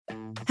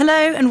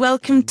Hello and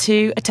welcome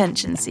to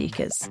Attention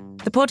Seekers,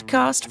 the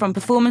podcast from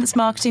Performance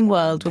Marketing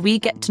World where we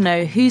get to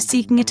know who's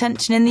seeking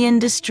attention in the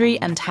industry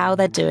and how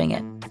they're doing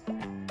it.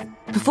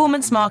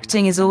 Performance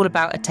marketing is all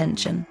about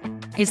attention.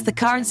 It's the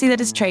currency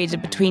that is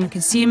traded between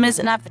consumers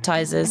and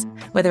advertisers,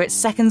 whether it's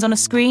seconds on a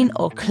screen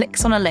or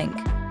clicks on a link.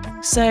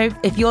 So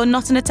if you're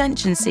not an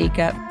attention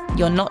seeker,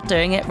 you're not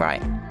doing it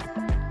right.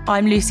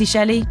 I'm Lucy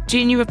Shelley,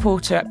 junior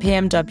reporter at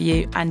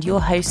PMW and your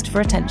host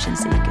for Attention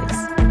Seekers.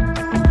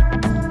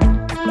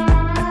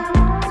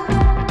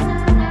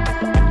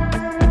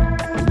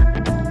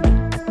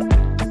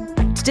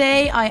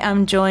 Today, I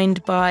am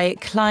joined by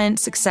client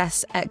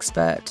success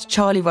expert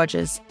Charlie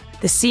Rogers,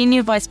 the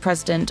Senior Vice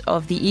President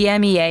of the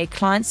EMEA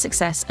Client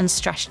Success and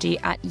Strategy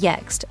at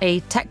Yext, a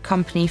tech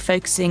company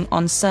focusing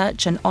on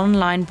search and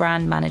online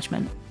brand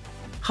management.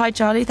 Hi,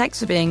 Charlie. Thanks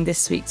for being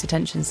this week's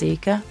Attention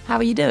Seeker. How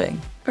are you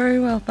doing? Very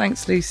well,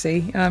 thanks,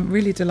 Lucy. I'm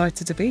really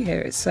delighted to be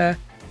here. It's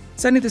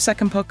only the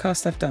second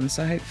podcast I've done,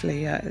 so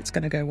hopefully it's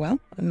going to go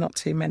well. Not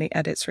too many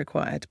edits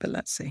required, but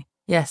let's see.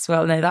 Yes,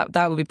 well, no,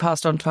 that will be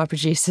passed on to our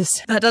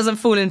producers. That doesn't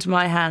fall into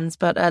my hands,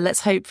 but let's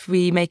hope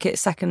we make it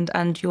second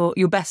and your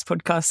best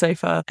podcast so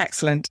far.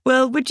 Excellent.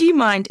 Well, would you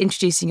mind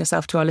introducing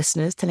yourself to our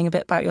listeners, telling a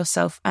bit about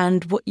yourself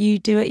and what you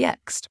do at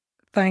Yext?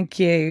 Thank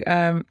you.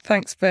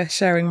 Thanks for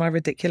sharing my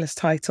ridiculous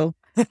title.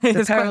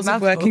 The perils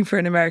of working for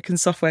an American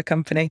software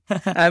company.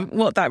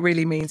 What that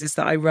really means is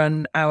that I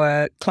run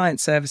our client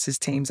services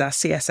teams, our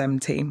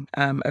CSM team,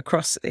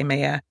 across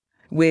EMEA,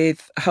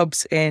 with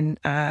hubs in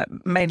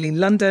mainly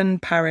London,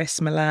 Paris,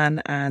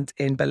 Milan, and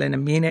in Berlin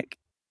and Munich.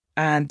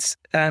 And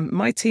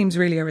my teams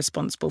really are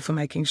responsible for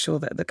making sure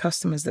that the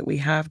customers that we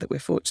have, that we're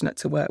fortunate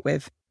to work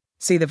with,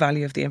 see the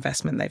value of the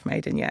investment they've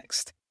made in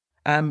Yext.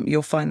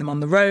 You'll find them on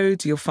the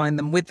road, you'll find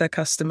them with their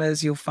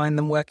customers, you'll find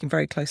them working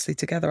very closely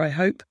together, I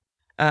hope,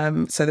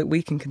 so that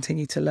we can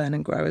continue to learn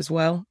and grow as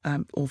well,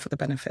 all for the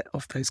benefit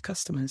of those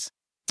customers.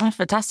 Oh,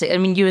 fantastic. I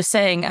mean, you were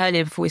saying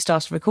earlier before we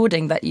started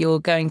recording that you're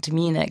going to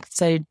Munich.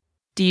 So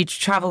do you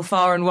travel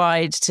far and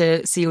wide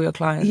to see all your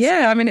clients?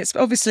 Yeah, I mean, it's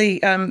obviously,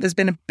 there's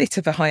been a bit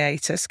of a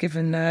hiatus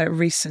given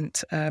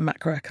recent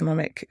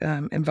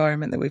macroeconomic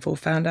environment that we've all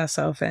found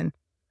ourselves in.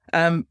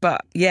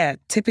 But yeah,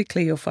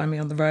 typically you'll find me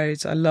on the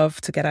roads. I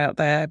love to get out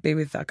there, be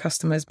with our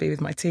customers, be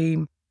with my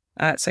team.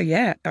 So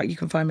yeah, you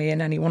can find me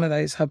in any one of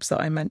those hubs that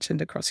I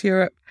mentioned across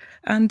Europe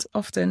and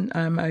often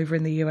over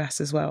in the US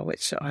as well,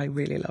 which I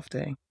really love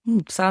doing.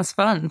 Sounds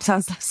fun.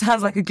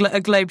 Sounds like a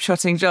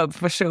globe-trotting job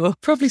for sure.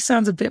 Probably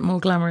sounds a bit more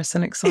glamorous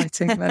and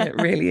exciting than it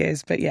really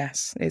is. But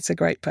yes, it's a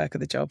great perk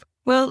of the job.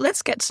 Well,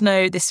 let's get to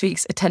know this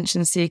week's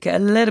Attention Seeker a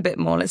little bit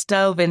more. Let's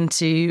delve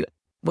into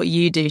what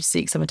you do to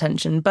seek some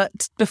attention.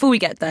 But before we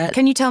get there,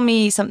 can you tell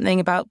me something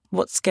about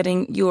what's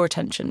getting your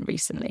attention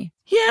recently?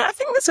 Yeah, I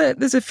think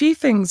there's a few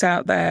things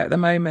out there at the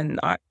moment.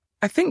 I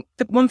think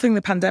the one thing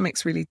the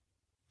pandemic's really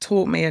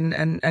taught me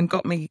and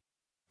got me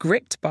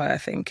gripped by, I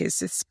think, is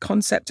this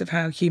concept of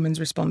how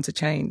humans respond to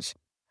change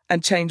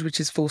and change which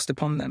is forced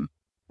upon them.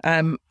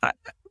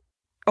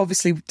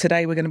 Obviously,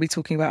 today we're going to be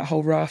talking about a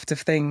whole raft of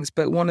things,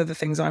 but one of the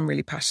things I'm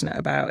really passionate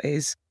about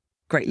is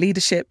great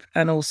leadership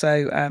and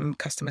also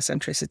customer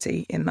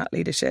centricity in that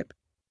leadership.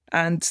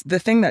 And the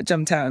thing that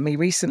jumped out at me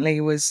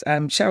recently was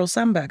Sheryl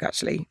Sandberg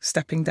actually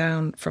stepping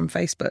down from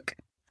Facebook.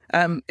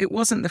 It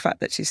wasn't the fact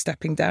that she's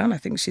stepping down. I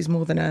think she's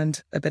more than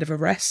earned a bit of a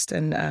rest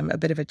and a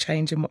bit of a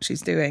change in what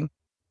she's doing.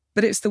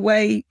 But it's the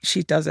way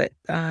she does it.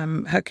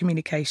 Her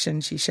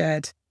communication, she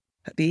shared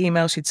the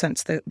email she'd sent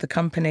to the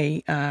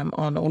company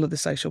on all of the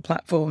social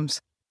platforms.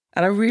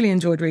 And I really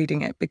enjoyed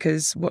reading it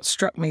because what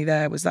struck me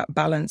there was that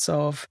balance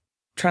of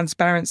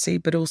transparency,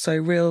 but also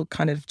real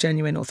kind of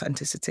genuine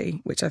authenticity,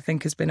 which I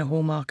think has been a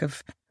hallmark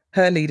of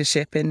her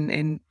leadership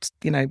in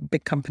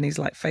big companies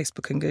like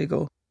Facebook and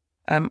Google.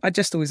 I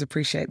just always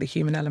appreciate the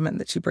human element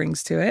that she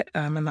brings to it.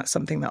 And that's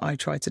something that I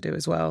try to do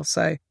as well.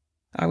 So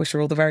I wish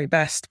her all the very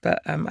best.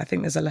 But I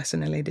think there's a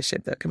lesson in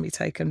leadership that can be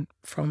taken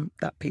from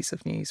that piece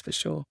of news for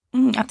sure.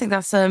 I think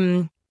that's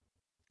a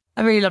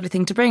really lovely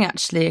thing to bring,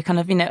 actually, a kind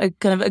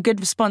of a good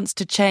response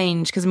to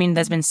change. Because, I mean,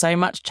 there's been so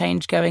much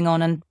change going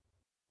on and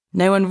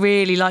no one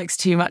really likes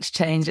too much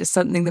change. It's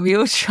something that we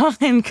all try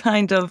and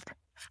kind of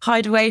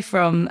hide away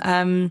from.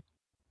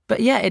 But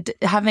yeah,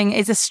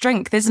 it's a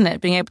strength, isn't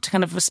it? Being able to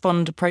kind of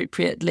respond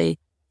appropriately.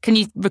 Can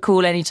you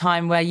recall any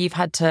time where you've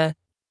had to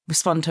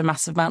respond to a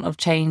massive amount of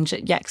change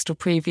at Yext or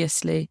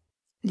previously?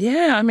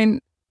 Yeah, I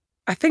mean,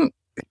 I think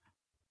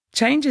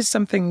change is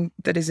something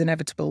that is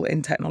inevitable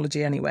in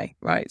technology anyway,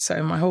 right?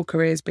 So my whole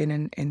career has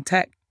been in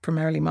tech,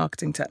 primarily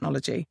marketing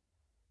technology.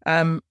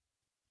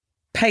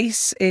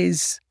 Pace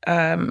is,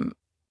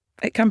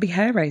 it can be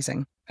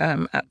hair-raising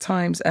at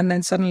times. And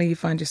then suddenly you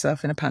find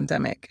yourself in a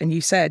pandemic. And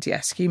you said,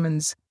 yes,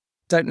 humans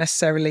don't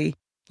necessarily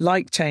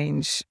like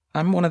change.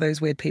 I'm one of those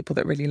weird people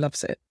that really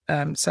loves it.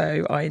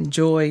 So I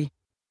enjoy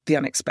the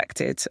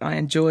unexpected. I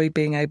enjoy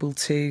being able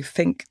to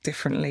think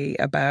differently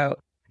about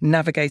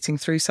navigating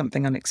through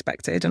something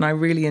unexpected. And I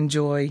really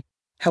enjoy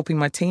helping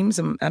my teams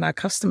and our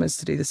customers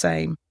to do the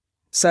same.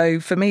 So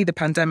for me, the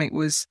pandemic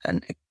was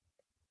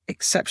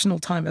exceptional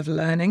time of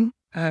learning.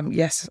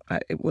 Yes,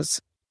 it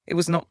was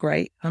not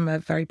great. I'm a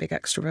very big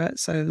extrovert,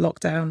 so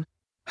lockdown,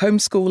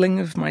 homeschooling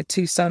of my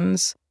 2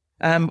 sons,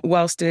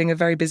 whilst doing a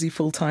very busy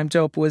full-time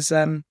job was,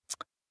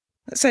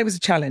 let's say, it was a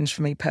challenge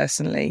for me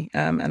personally.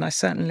 And I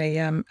certainly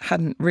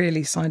hadn't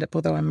really signed up,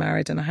 although I'm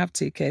married and I have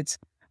 2 kids.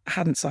 I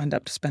hadn't signed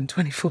up to spend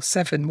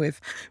 24/7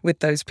 with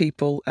those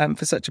people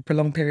for such a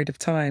prolonged period of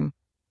time.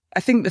 I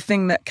think the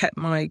thing that kept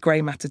my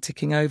grey matter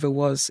ticking over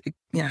was,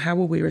 how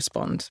will we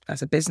respond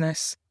as a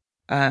business,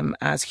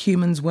 as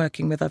humans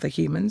working with other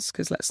humans?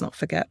 Because let's not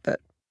forget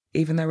that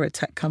even though we're a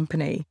tech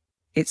company,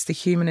 it's the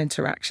human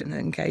interaction and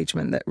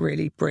engagement that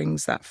really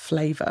brings that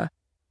flavour,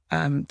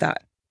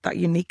 that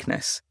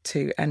uniqueness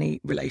to any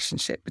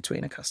relationship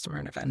between a customer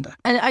and a vendor.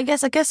 And I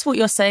guess what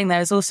you're saying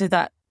there is also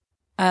that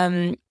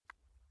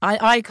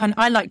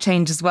I like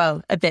change as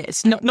well a bit.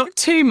 It's not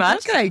too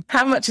much. Okay,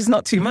 how much is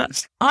not too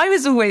much? I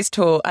was always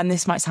taught, and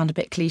this might sound a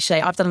bit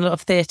cliche, I've done a lot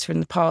of theatre in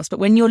the past, but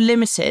when you're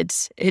limited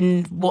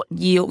in what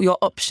your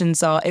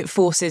options are, it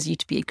forces you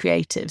to be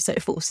creative. So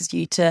it forces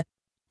you to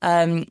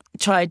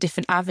try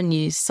different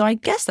avenues. So I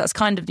guess that's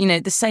kind of,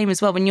 the same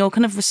as well. When you're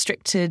kind of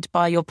restricted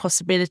by your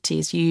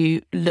possibilities,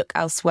 you look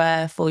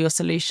elsewhere for your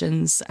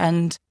solutions,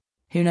 and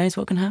who knows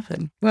what can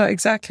happen. Well,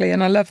 exactly.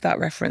 And I love that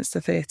reference to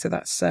theatre.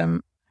 That's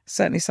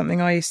certainly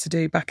something I used to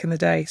do back in the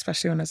day,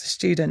 especially when I was a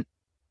student.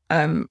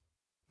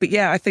 But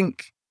yeah, I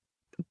think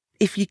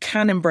if you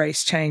can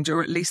embrace change,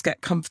 or at least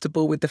get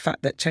comfortable with the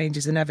fact that change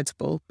is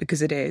inevitable,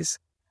 because it is,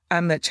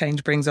 and that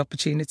change brings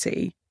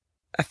opportunity,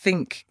 I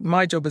think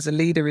my job as a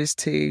leader is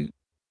to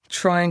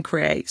try and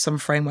create some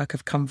framework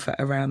of comfort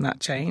around that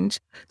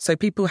change. So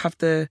people have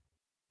the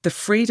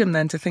freedom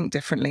then to think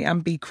differently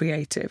and be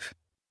creative.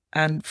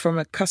 And from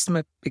a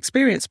customer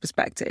experience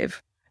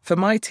perspective, for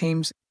my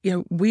teams,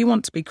 we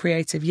want to be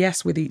creative,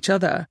 yes, with each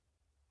other,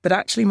 but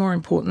actually more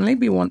importantly,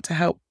 we want to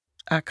help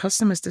our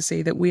customers to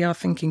see that we are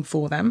thinking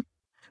for them,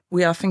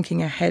 we are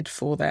thinking ahead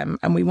for them,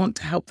 and we want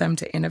to help them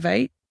to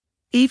innovate,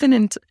 even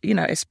in,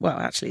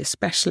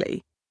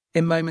 especially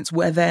in moments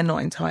where they're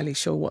not entirely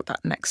sure what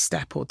that next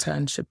step or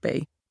turn should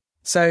be.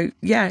 So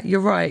yeah,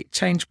 you're right.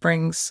 Change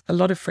brings a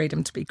lot of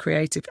freedom to be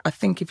creative. I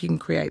think if you can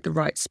create the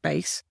right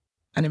space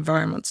and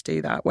environment to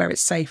do that, where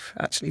it's safe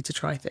actually to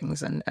try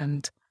things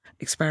and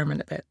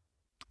experiment a bit.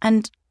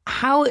 And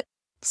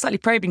slightly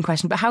probing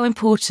question, but how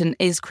important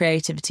is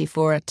creativity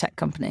for a tech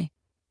company?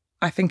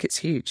 I think it's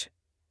huge.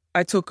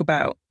 I talk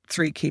about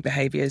 3 key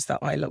behaviours that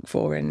I look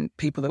for in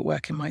people that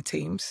work in my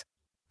teams.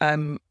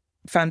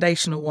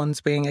 Foundational ones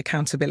being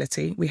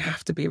accountability. We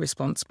have to be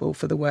responsible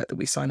for the work that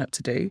we sign up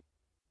to do.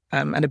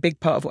 And a big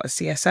part of what a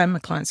CSM, a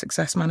client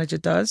success manager,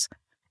 does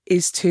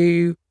is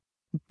to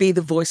be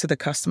the voice of the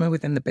customer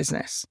within the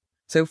business.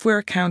 So if we're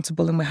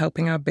accountable and we're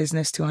helping our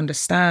business to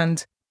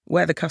understand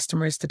where the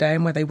customer is today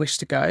and where they wish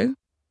to go,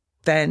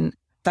 then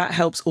that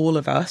helps all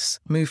of us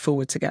move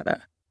forward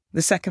together.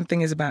 The second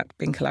thing is about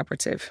being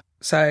collaborative.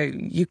 So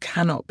you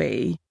cannot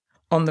be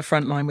on the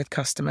front line with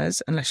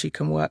customers unless you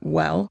can work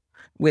well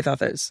with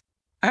others.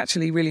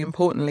 Actually, really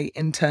importantly,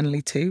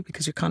 internally too,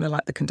 because you're kind of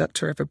like the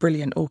conductor of a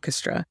brilliant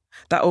orchestra.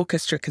 That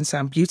orchestra can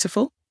sound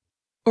beautiful,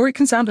 or it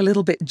can sound a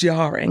little bit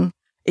jarring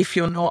if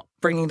you're not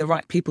bringing the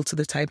right people to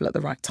the table at the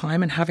right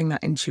time and having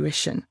that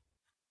intuition.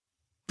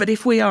 But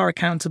if we are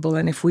accountable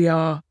and if we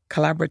are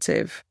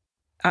collaborative,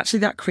 actually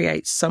that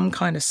creates some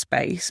kind of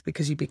space,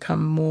 because you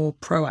become more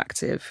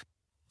proactive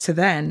to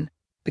then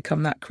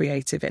become that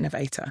creative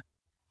innovator.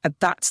 And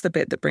that's the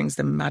bit that brings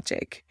the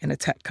magic in a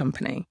tech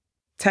company.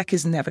 Tech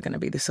is never going to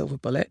be the silver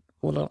bullet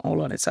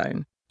all on its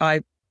own.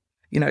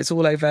 It's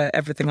all over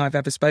everything I've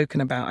ever spoken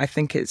about. I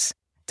think it's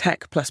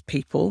tech plus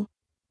people,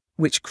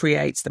 which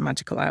creates the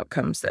magical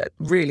outcomes that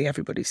really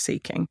everybody's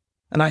seeking.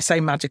 And I say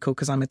magical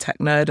because I'm a tech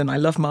nerd and I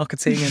love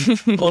marketing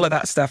and all of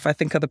that stuff. I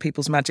think other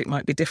people's magic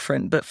might be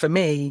different. But for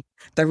me,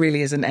 there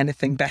really isn't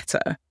anything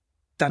better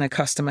than a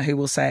customer who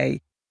will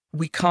say,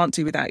 we can't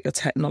do without your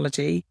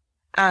technology,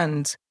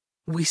 and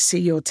we see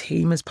your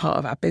team as part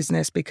of our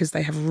business because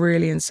they have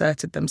really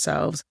inserted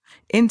themselves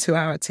into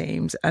our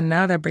teams, and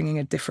now they're bringing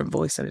a different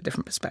voice and a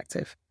different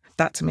perspective.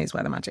 That to me is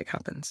where the magic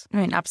happens. I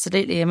mean,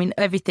 absolutely. I mean,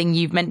 everything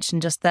you've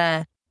mentioned just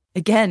there,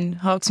 again,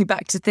 harks me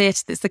back to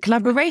theatre. It's the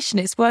collaboration.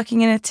 It's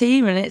working in a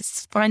team, and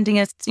it's finding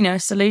a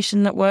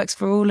solution that works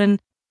for all, and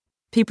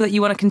people that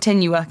you want to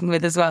continue working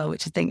with as well,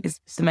 which I think is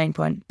the main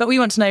point. But we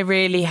want to know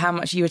really how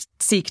much you would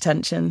seek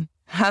attention,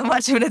 how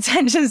much of an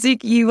attention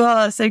seeker you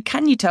are. So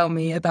can you tell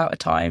me about a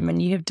time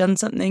when you have done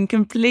something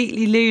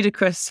completely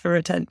ludicrous for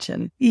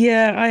attention?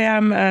 Yeah, I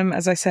am.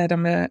 As I said,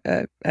 I'm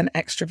an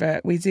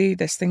extrovert. We do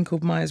this thing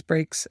called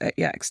Myers-Briggs at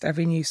Yext.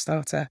 Every new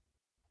starter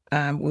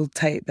we'll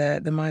take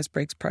the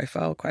Myers-Briggs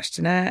profile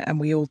questionnaire, and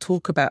we all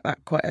talk about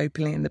that quite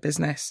openly in the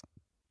business.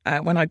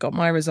 When I got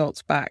my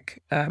results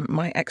back,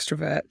 my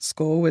extrovert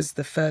score was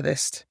the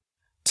furthest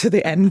to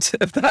the end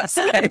of that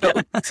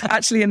scale,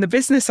 actually in the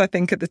business, I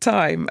think, at the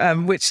time,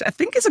 which I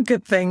think is a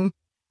good thing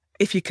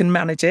if you can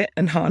manage it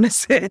and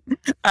harness it.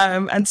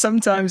 And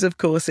sometimes, of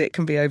course, it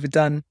can be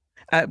overdone.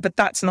 But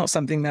that's not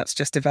something that's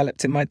just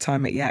developed in my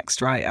time at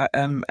Yext, right?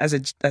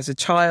 As a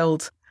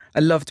child, I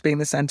loved being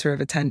the centre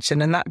of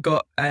attention, and that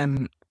got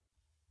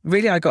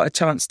really, I got a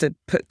chance to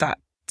put that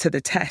to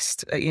the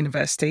test at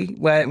university,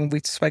 where when we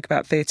spoke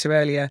about theatre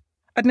earlier,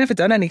 I'd never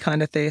done any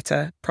kind of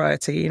theatre prior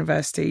to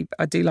university.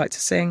 I do like to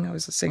sing. I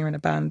was a singer in a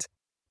band.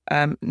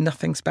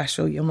 Nothing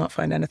special. You'll not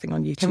find anything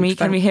on YouTube.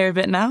 Can we hear a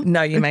bit now?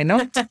 No, you may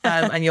not.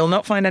 And you'll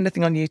not find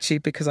anything on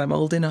YouTube because I'm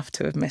old enough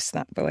to have missed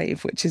that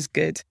wave, which is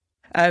good.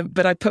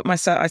 But I put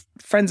myself,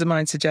 friends of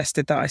mine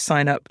suggested that I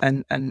sign up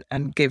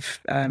and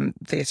give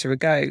theatre a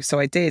go. So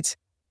I did.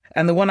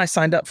 And the one I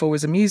signed up for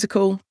was a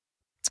musical.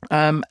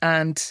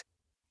 And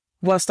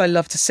whilst I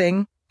love to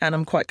sing and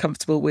I'm quite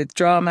comfortable with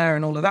drama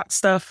and all of that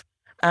stuff,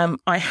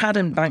 I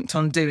hadn't banked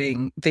on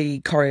doing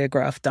the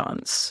choreographed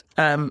dance.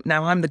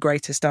 Now, I'm the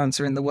greatest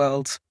dancer in the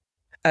world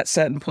at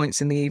certain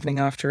points in the evening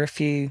after a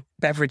few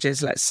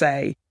beverages, let's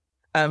say.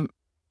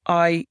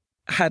 I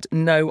had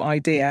no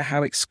idea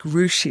how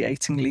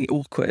excruciatingly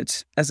awkward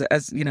as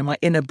you know, my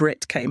inner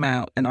Brit came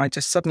out, and I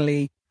just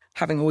suddenly,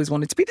 having always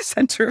wanted to be the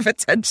centre of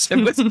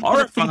attention, was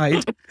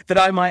horrified that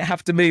I might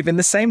have to move in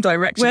the same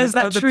direction. Where's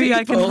that tree people.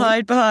 I can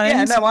hide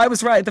behind? Yeah, no, I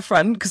was right at the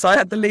front because I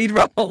had the lead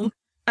role,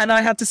 and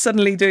I had to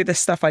suddenly do this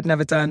stuff I'd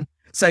never done.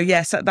 So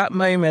yes, at that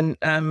moment,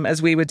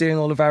 as we were doing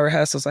all of our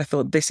rehearsals, I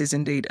thought this is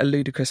indeed a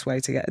ludicrous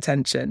way to get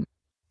attention.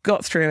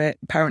 Got through it.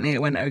 Apparently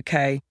it went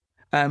okay.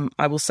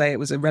 I will say it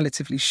was a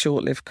relatively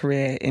short-lived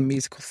career in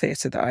musical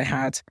theatre that I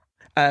had,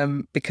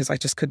 because I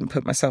just couldn't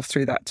put myself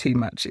through that too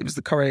much. It was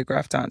the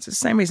choreographed dance. It's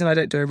the same reason I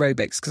don't do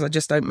aerobics, because I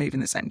just don't move in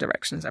the same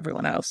direction as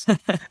everyone else.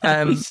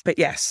 But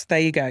yes, there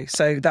you go.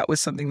 So that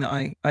was something that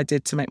I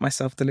did to make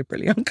myself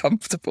deliberately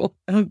uncomfortable.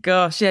 Oh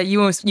gosh, yeah, you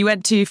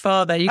went too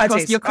far there. You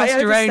crossed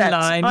your own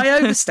line. I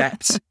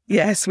overstepped.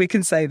 Yes, we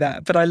can say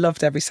that. But I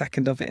loved every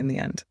second of it in the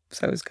end.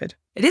 So it was good.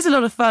 It is a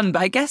lot of fun,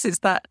 but I guess it's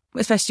that,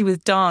 especially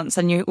with dance,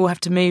 and you all have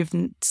to move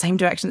in the same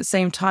direction at the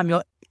same time,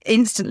 you're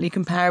instantly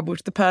comparable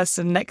to the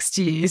person next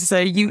to you. So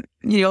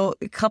you're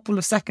a couple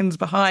of seconds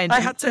behind. I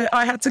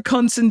had to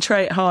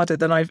concentrate harder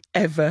than I've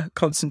ever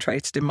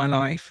concentrated in my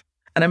life.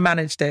 And I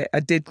managed it. I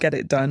did get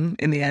it done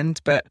in the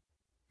end, but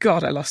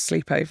God, I lost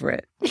sleep over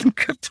it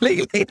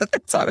completely.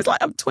 So I was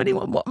like, I'm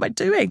 21. What am I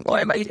doing?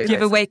 Why am I doing this? Do you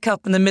ever wake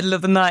up in the middle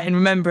of the night and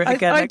remember it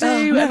again? I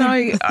do. Oh,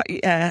 no.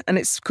 And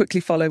it's quickly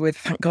followed with,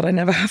 thank God I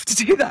never have to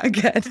do that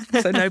again.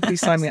 So nobody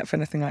sign me up for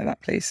anything like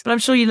that, please. But I'm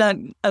sure you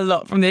learned a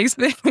lot from the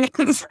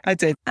experience. I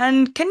did.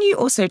 And can you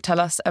also tell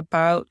us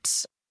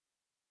about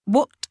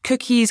what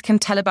cookies can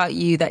tell about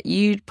you that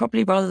you'd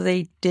probably rather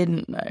they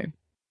didn't know?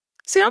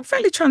 See, I'm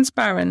fairly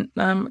transparent.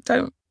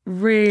 Don't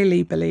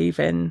really believe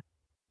in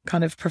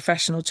kind of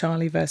professional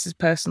Charlie versus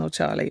personal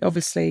Charlie.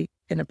 Obviously,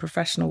 in a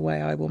professional way,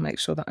 I will make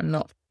sure that I'm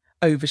not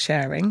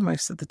oversharing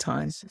most of the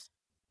time.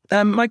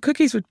 My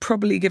cookies would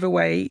probably give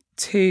away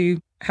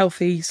two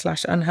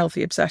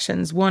healthy/unhealthy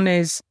obsessions. One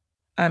is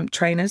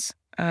trainers.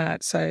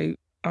 So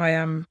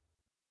I'd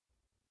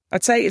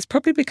say it's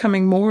probably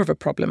becoming more of a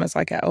problem as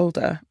I get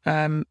older,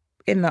 in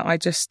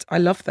that I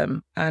love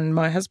them. And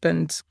my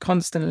husband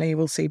constantly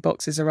will see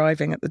boxes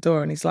arriving at the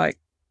door and he's like,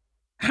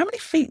 how many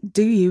feet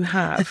do you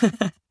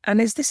have? And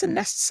is this a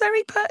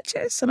necessary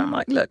purchase? And I'm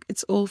like, look,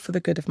 it's all for the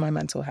good of my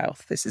mental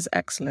health. This is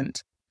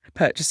excellent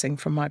purchasing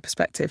from my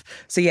perspective.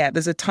 So yeah,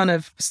 there's a ton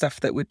of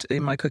stuff that would,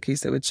 in my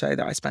cookies, that would show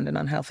that I spend an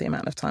unhealthy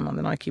amount of time on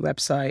the Nike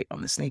website,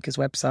 on the sneakers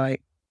website,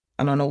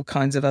 and on all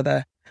kinds of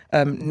other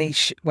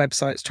niche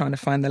websites trying to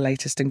find the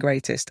latest and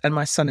greatest. And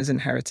my son has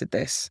inherited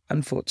this,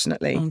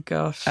 unfortunately. Oh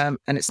gosh. And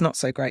it's not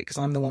so great because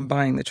I'm the one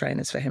buying the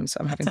trainers for him. So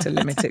I'm having to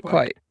limit it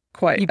quite.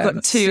 You've got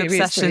two seriously.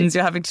 obsessions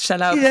you're having to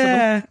shell out for.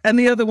 Yeah, and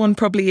the other one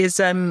probably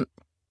is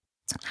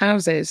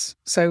houses.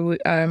 So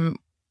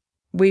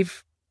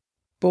we've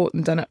bought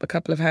and done up a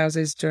couple of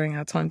houses during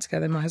our time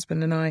together, my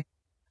husband and I.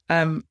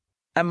 And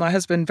my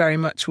husband very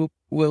much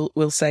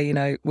will say, you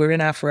know, we're in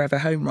our forever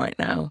home right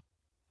now.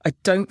 I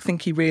don't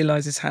think he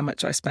realises how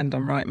much I spend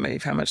on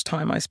Rightmove, how much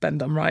time I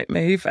spend on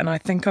Rightmove. And I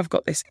think I've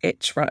got this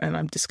itch, right? And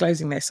I'm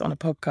disclosing this on a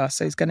podcast,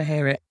 so he's going to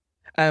hear it.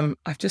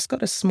 I've just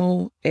got a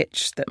small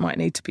itch that might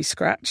need to be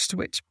scratched,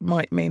 which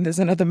might mean there's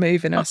another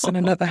move in us and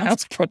another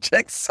house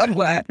project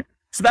somewhere.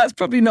 So that's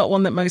probably not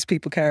one that most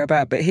people care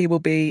about, but he will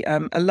be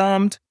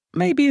alarmed,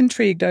 maybe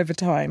intrigued over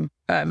time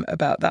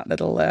about that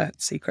little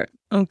secret.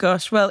 Oh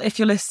gosh, well, if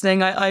you're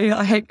listening,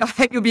 I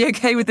hope you'll be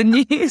okay with the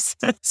news.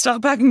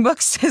 Start packing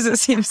boxes, it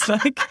seems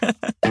like.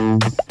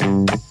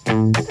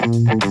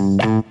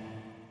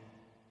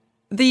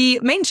 The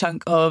main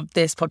chunk of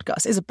this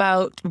podcast is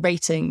about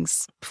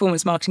ratings.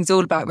 Performance marketing is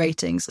all about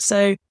ratings.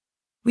 So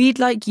we'd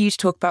like you to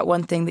talk about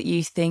one thing that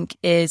you think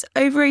is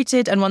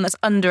overrated and one that's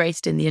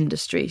underrated in the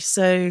industry.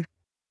 So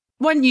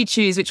why don't you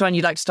choose which one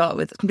you'd like to start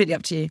with? Completely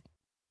up to you.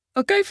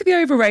 I'll go for the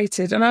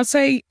overrated. And I'll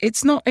say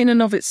it's not in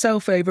and of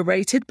itself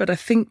overrated, but I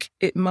think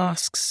it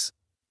masks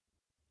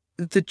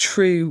the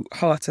true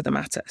heart of the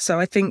matter. So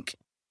I think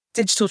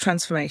digital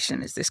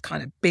transformation is this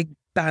kind of big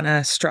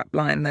banner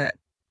strapline that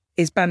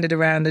is banded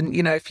around. And,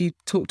 you know, if you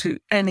talk to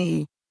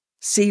any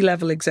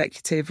C-level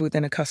executive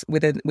within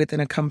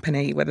a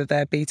company, whether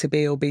they're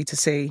B2B or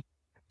B2C,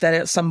 that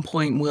at some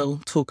point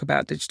will talk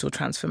about digital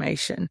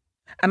transformation.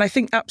 And I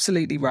think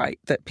absolutely right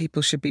that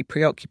people should be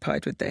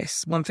preoccupied with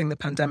this. One thing the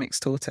pandemic's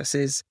taught us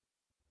is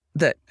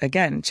that,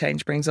 again,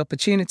 change brings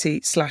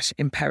opportunity /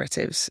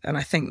 imperatives. And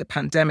I think the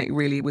pandemic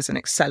really was an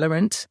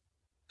accelerant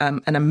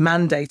and a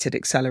mandated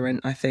accelerant,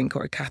 I think,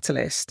 or a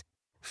catalyst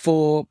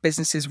for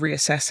businesses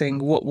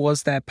reassessing what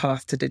was their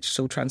path to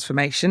digital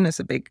transformation as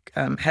a big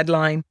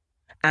headline.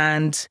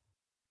 And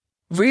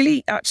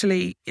really,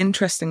 actually,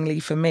 interestingly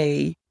for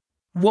me,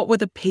 what were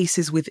the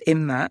pieces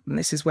within that? And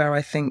this is where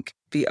I think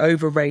the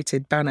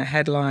overrated banner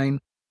headline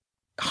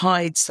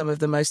hides some of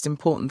the most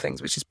important things,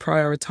 which is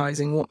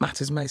prioritizing what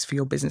matters most for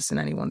your business in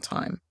any one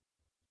time.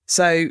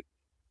 So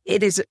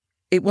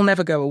it will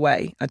never go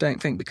away, I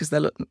don't think, because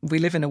we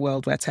live in a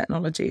world where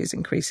technology is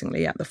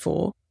increasingly at the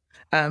fore.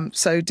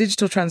 So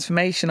digital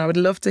transformation, I would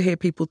love to hear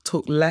people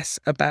talk less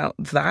about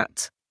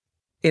that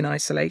in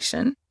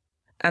isolation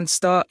and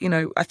start,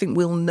 I think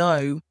we'll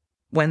know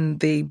when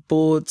the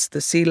boards,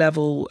 the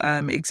C-level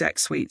exec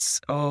suites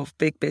of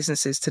big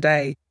businesses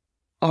today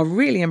are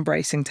really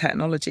embracing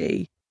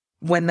technology,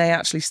 when they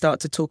actually start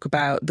to talk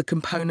about the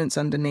components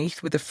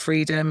underneath with a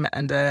freedom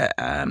and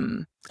a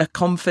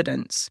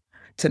confidence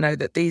to know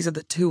that these are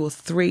the 2 or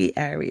 3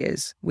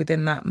 areas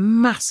within that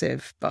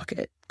massive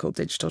bucket called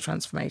digital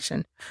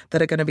transformation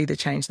that are going to be the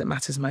change that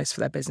matters most for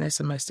their business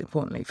and most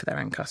importantly for their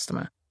end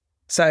customer.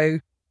 So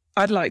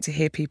I'd like to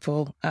hear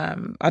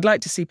I'd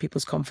like to see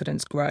people's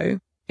confidence grow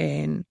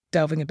in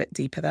delving a bit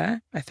deeper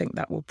there. I think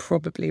that will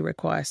probably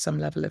require some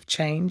level of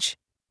change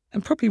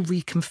and probably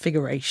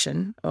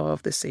reconfiguration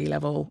of the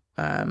C-level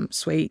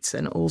suites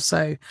and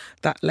also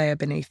that layer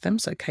beneath them.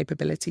 So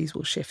capabilities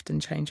will shift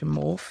and change and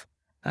morph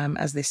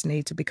as this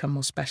need to become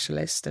more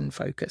specialist and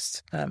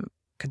focused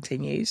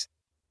continues.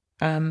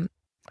 So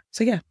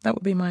yeah, that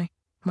would be my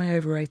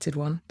overrated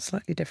one,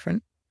 slightly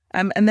different.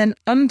 And then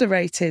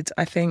underrated,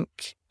 I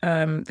think,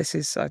 this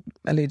is, I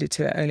alluded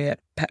to it earlier,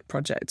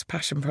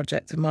 passion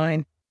project of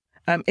mine.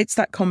 It's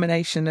that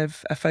combination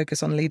of a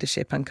focus on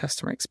leadership and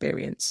customer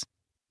experience.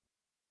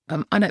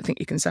 I don't think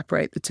you can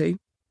separate the two.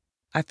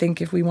 I think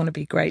if we want to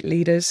be great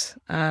leaders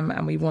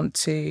and we want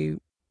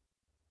to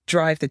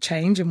drive the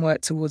change and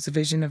work towards the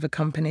vision of a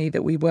company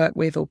that we work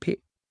with or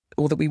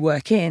that we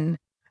work in,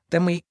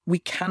 then we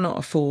cannot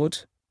afford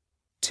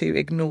to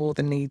ignore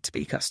the need to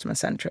be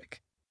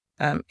customer-centric.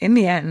 In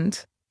the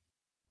end,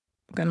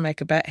 I'm going to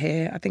make a bet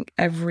here. I think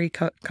every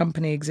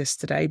company exists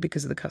today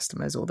because of the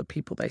customers or the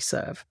people they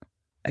serve.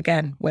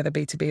 Again, whether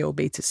B2B or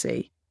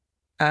B2C.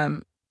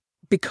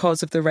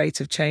 Because of the rate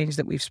of change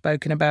that we've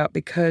spoken about,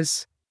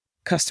 because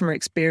customer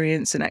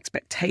experience and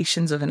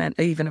expectations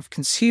even of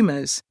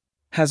consumers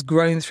has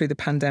grown through the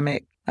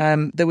pandemic.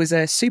 There was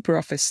a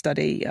SuperOffice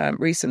study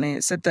recently.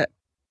 It said that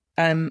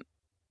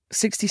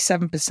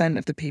 67%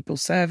 of the people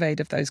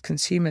surveyed, of those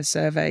consumers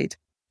surveyed,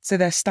 so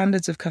their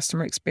standards of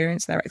customer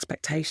experience, their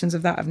expectations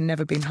of that have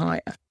never been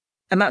higher.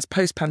 And that's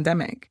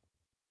post-pandemic.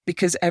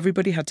 Because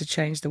everybody had to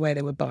change the way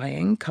they were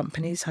buying.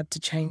 Companies had to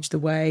change the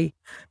way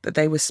that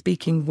they were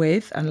speaking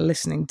with and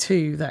listening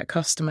to their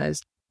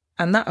customers.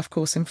 And that, of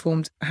course,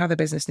 informed how the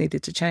business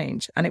needed to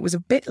change. And it was a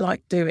bit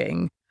like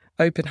doing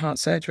open heart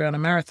surgery on a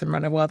marathon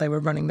runner while they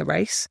were running the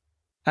race.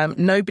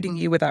 Nobody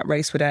knew where that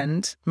race would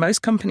end.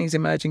 Most companies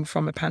emerging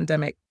from a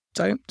pandemic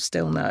don't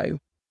still know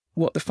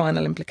what the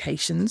final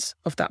implications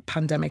of that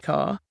pandemic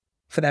are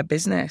for their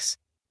business.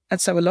 And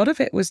so a lot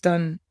of it was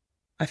done,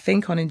 I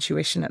think, on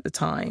intuition at the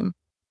time.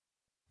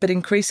 But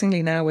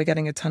increasingly now we're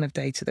getting a ton of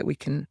data that we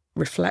can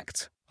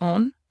reflect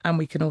on, and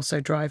we can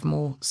also drive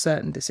more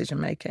certain decision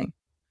making.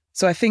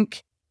 So I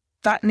think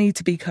that need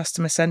to be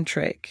customer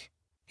centric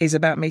is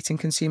about meeting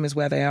consumers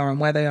where they are, and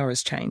where they are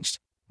has changed.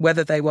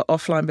 Whether they were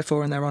offline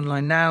before and they're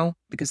online now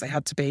because they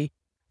had to be,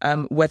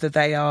 whether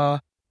they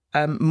are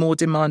more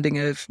demanding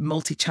of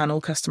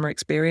multi-channel customer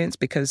experience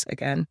because,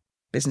 again,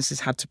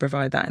 businesses had to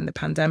provide that in the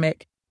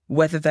pandemic,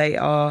 whether they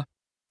are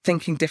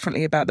thinking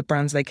differently about the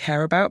brands they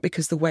care about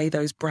because the way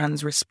those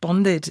brands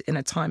responded in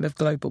a time of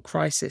global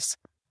crisis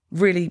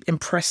really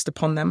impressed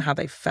upon them how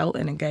they felt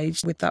and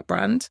engaged with that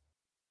brand.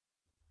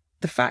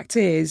 The fact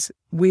is,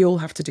 we all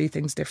have to do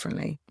things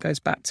differently. It goes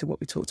back to what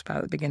we talked about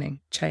at the beginning,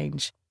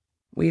 change.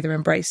 We either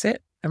embrace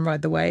it and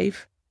ride the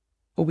wave,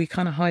 or we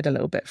kind of hide a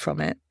little bit from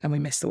it and we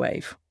miss the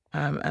wave.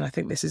 And I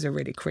think this is a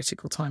really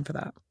critical time for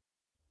that.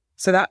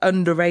 So that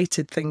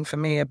underrated thing for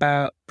me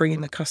about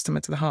bringing the customer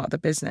to the heart of the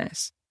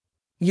business,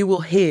 you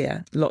will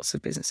hear lots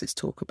of businesses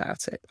talk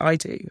about it. I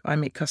do. I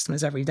meet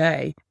customers every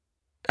day.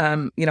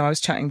 I was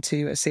chatting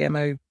to a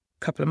CMO a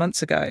couple of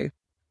months ago.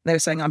 They were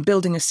saying, I'm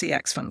building a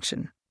CX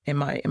function in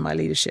my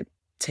leadership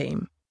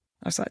team.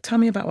 I was like, tell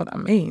me about what that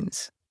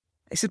means.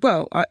 He said,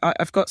 well,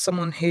 I've got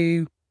someone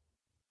who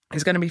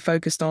is going to be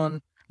focused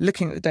on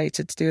looking at the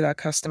data to do with our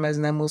customers,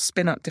 and then we'll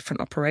spin up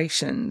different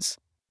operations.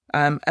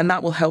 And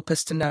that will help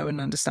us to know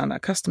and understand our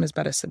customers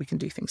better so we can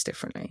do things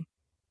differently.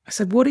 I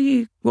said,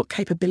 what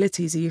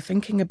capabilities are you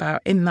thinking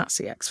about in that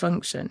CX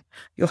function?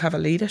 You'll have a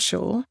leader,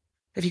 sure.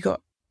 Have you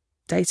got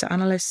data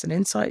analysts and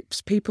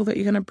insights people that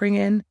you're going to bring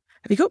in?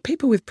 Have you got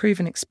people with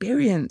proven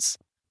experience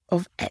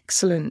of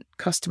excellent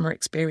customer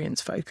experience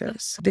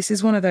focus? This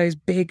is one of those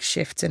big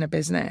shifts in a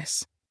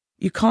business.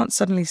 You can't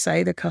suddenly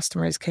say the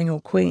customer is king or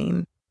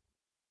queen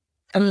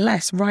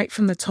unless right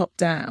from the top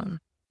down,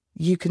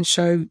 you can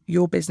show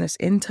your business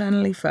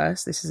internally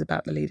first. This is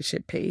about the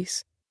leadership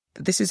piece.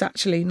 That this is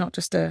actually not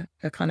just a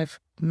kind of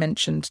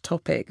mentioned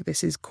topic.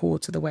 This is core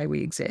to the way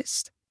we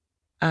exist.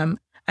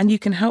 And you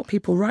can help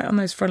people right on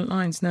those front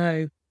lines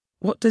know,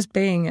 what does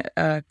being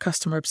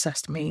customer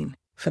obsessed mean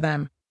for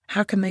them?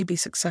 How can they be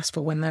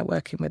successful when they're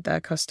working with their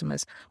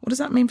customers? What does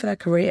that mean for their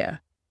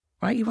career?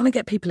 Right? You want to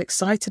get people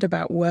excited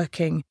about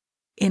working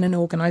in an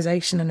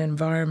organization and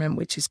environment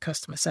which is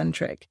customer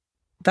centric.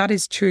 That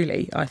is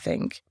truly, I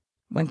think,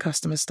 when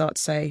customers start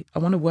to say, I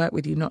want to work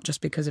with you not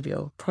just because of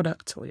your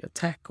product or your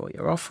tech or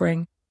your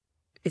offering.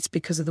 It's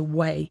because of the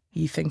way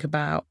you think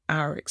about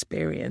our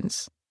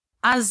experience.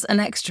 As an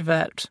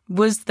extrovert,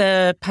 was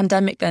the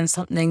pandemic then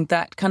something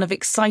that kind of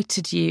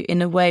excited you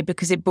in a way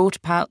because it brought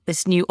about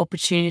this new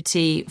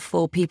opportunity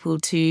for people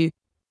to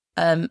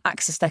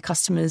access their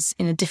customers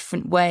in a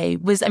different way?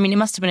 It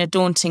must have been a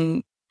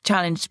daunting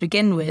challenge to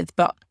begin with,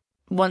 but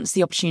once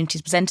the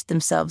opportunities presented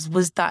themselves,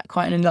 was that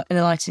quite an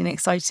enlightening,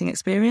 exciting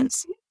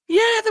experience?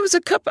 Yeah, there was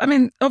a couple.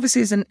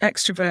 Obviously as an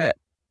extrovert,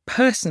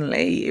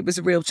 personally, it was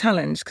a real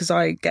challenge because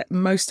I get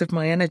most of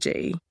my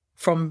energy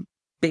from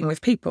being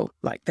with people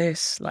like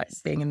this, like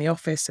being in the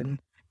office and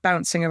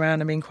bouncing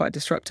around and being quite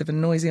disruptive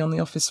and noisy on the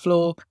office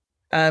floor,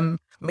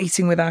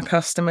 meeting with our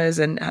customers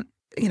and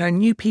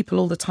new people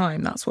all the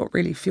time. That's what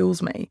really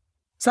fuels me.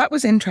 So that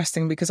was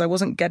interesting because I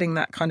wasn't getting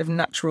that kind of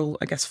natural,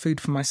 I guess, food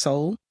for my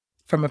soul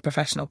from a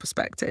professional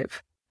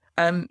perspective.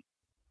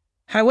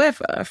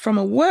 However, from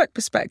a work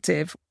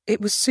perspective, it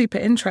was super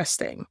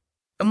interesting.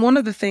 And one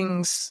of the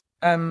things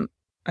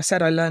I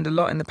said I learned a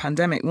lot in the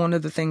pandemic, one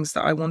of the things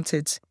that I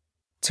wanted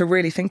to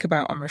really think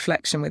about on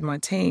reflection with my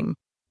team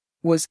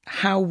was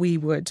how we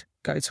would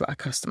go to our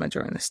customer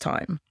during this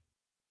time.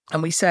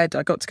 And we said,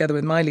 I got together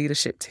with my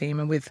leadership team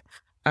and with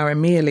our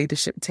EMEA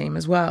leadership team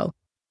as well.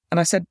 And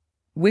I said,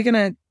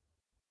 the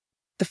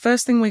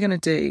first thing we're going to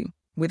do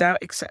without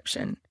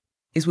exception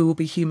is we will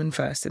be human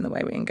first in the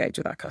way we engage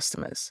with our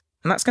customers.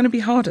 And that's going to be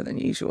harder than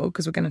usual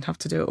because we're going to have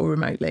to do it all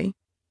remotely.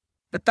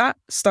 But that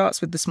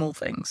starts with the small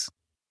things.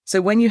 So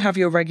when you have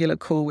your regular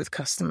call with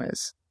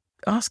customers,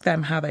 ask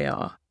them how they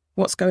are.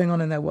 What's going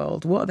on in their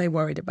world? What are they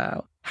worried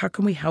about? How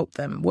can we help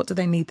them? What do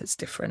they need that's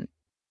different?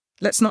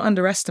 Let's not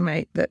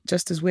underestimate that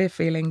just as we're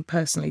feeling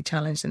personally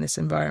challenged in this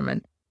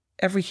environment,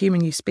 every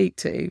human you speak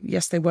to,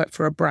 yes, they work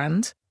for a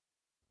brand,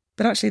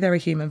 but actually they're a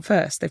human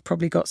first. They've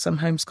probably got some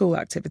homeschool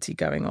activity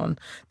going on.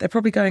 They're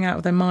probably going out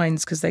of their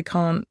minds because they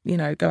can't,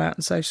 go out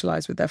and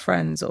socialise with their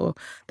friends, or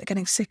they're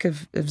getting sick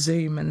of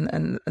Zoom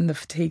and the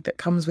fatigue that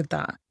comes with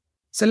that.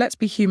 So let's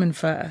be human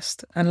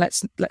first, and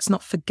let's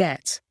not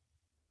forget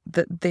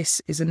that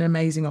this is an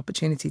amazing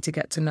opportunity to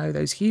get to know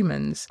those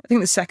humans. I think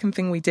the second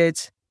thing we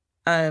did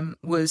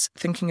was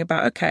thinking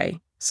about, okay,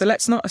 so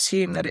let's not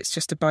assume that it's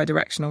just a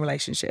bi-directional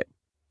relationship,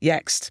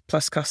 Yext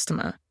plus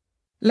customer.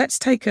 Let's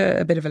take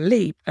a bit of a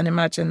leap and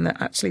imagine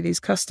that actually these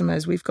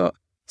customers, we've got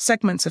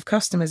segments of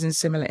customers in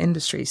similar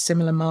industries,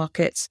 similar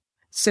markets,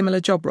 similar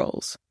job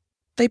roles.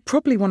 They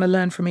probably want to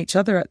learn from each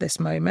other at this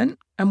moment,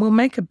 and we'll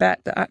make a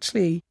bet that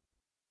actually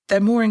they're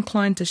more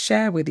inclined to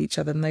share with each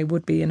other than they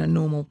would be in a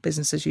normal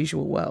business as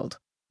usual world.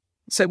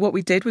 So what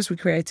we did was we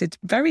created,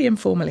 very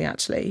informally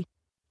actually,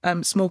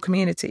 small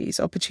communities,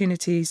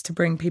 opportunities to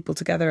bring people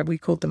together. We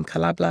called them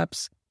collab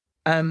labs.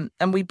 And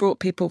we brought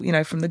people,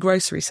 from the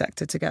grocery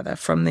sector together,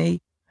 from the,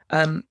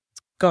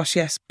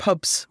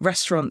 pubs,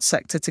 restaurant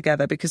sector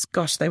together, because,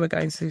 they were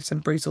going through some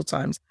brutal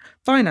times.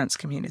 Finance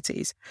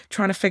communities,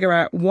 trying to figure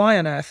out why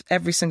on earth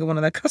every single one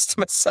of their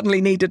customers suddenly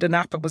needed an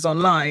app and was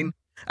online.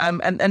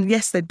 And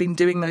yes, they'd been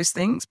doing those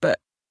things, but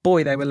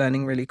boy, they were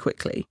learning really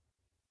quickly.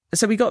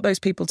 So we got those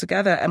people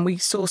together and we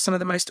saw some of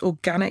the most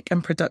organic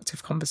and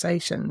productive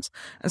conversations.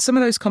 And some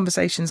of those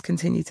conversations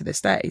continue to this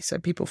day. So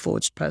people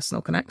forged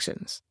personal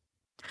connections.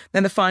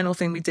 Then the final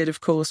thing we did, of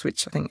course,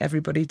 which I think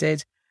everybody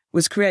did,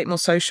 was create more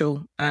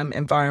social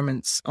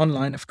environments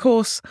online, of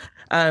course.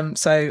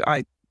 So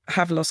I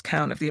have lost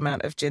count of the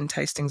amount of gin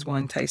tastings,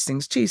 wine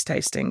tastings, cheese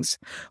tastings,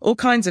 all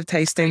kinds of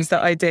tastings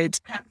that I did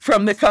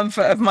from the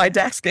comfort of my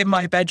desk in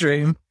my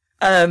bedroom.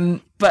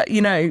 But,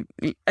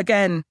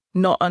 again,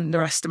 not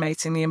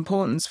underestimating the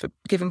importance for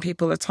giving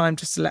people the time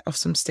just to let off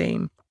some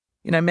steam.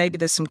 Maybe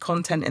there's some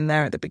content in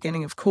there at the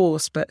beginning, of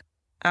course, but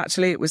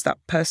actually it was that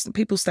person.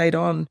 People stayed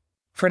on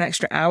for an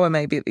extra hour,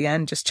 maybe at the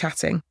end, just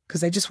chatting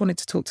because they just wanted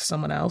to talk to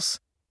someone else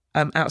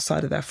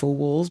outside of their four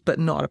walls, but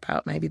not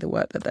about maybe the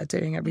work that they're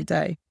doing every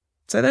day.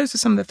 So those are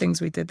some of the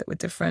things we did that were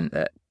different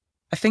that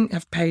I think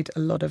have paid a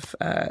lot of,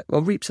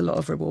 reaped a lot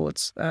of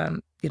rewards,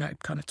 kind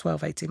of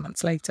 12, 18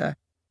 months later,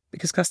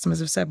 because customers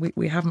have said,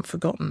 we haven't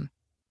forgotten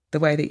the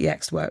way that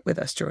Yext worked with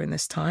us during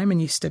this time,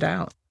 and you stood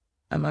out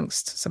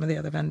amongst some of the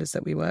other vendors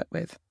that we work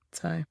with.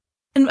 So,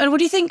 and what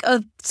do you think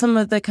are some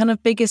of the kind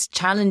of biggest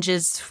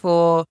challenges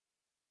for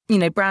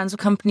brands or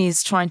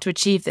companies trying to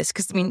achieve this?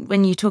 Because,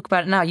 when you talk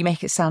about it now, you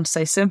make it sound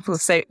so simple,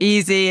 so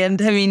easy.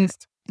 And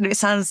it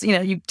sounds,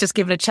 you've just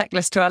given a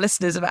checklist to our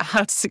listeners about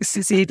how to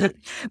succeed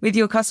with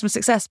your customer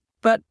success.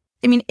 But,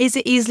 is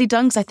it easily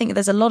done? Because I think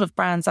there's a lot of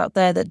brands out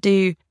there that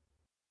do,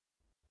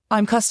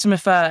 I'm customer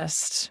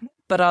first,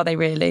 but are they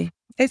really?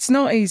 It's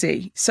not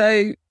easy.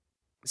 So it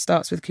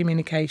starts with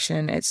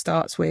communication. It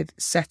starts with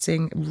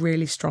setting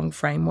really strong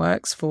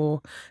frameworks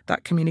for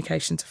that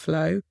communication to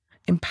flow,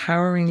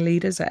 empowering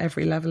leaders at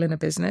every level in a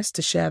business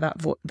to share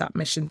that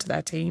mission to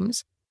their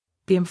teams,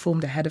 be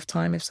informed ahead of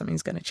time if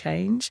something's going to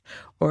change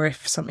or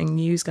if something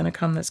new is going to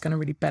come that's going to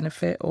really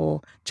benefit or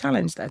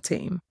challenge their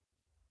team.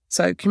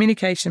 So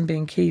communication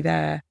being key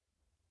there,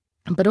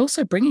 but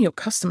also bringing your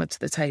customer to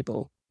the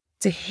table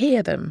to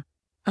hear them.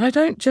 And I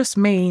don't just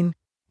mean,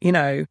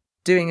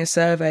 doing a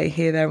survey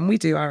here, there, and we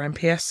do our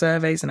NPS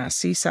surveys and our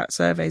CSAT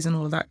surveys and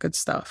all of that good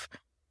stuff.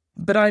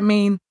 But I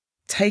mean,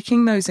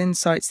 taking those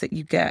insights that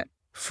you get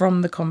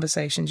from the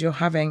conversations you're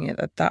having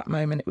at that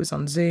moment, it was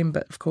on Zoom,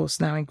 but of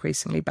course now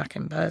increasingly back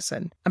in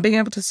person, and being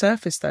able to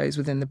surface those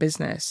within the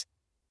business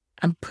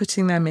and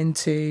putting them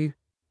into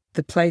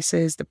the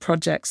places, the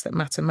projects that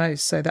matter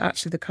most, so that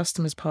actually the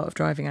customer's part of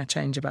driving our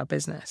change of our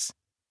business.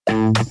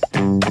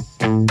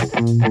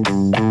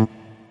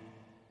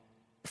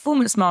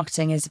 Performance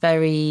marketing is it's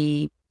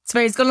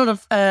got a lot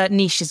of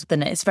niches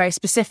within it. It's very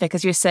specific.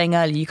 As you were saying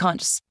earlier, you can't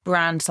just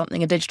brand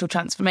something a digital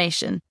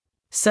transformation.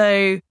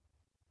 So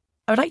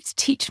I would like to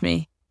teach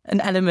me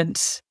an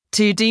element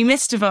to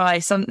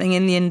demystify something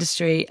in the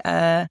industry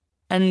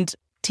and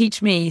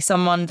teach me,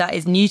 someone that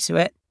is new to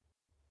it,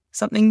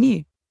 something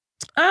new.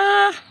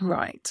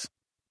 Right.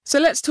 So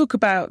let's talk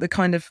about the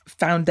kind of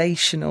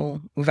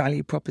foundational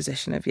value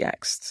proposition of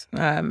Yext.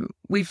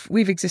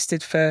 We've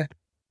existed for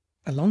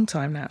a long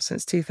time now,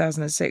 since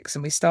 2006,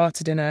 and we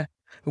started in a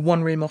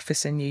one-room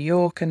office in New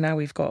York, and now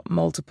we've got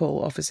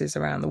multiple offices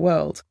around the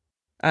world.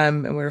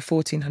 And we're a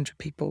 1,400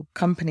 people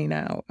company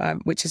now,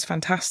 which is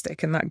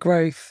fantastic. And that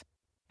growth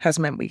has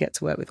meant we get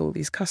to work with all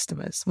these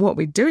customers. What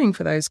we're doing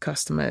for those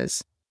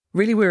customers,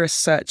 really, we're a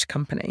search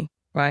company,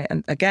 right?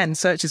 And again,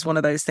 search is one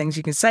of those things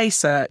you can say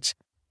search.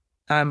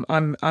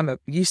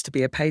 Used to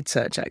be a paid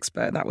search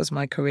expert. That was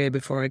my career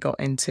before I got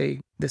into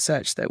the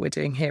search that we're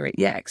doing here at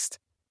Yext.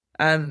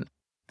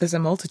 There's a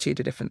multitude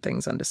of different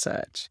things under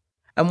search.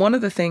 And one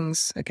of the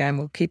things, again,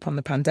 we'll keep on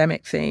the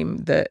pandemic theme,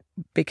 that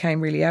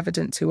became really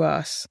evident to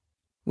us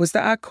was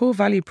that our core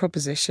value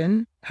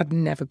proposition had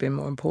never been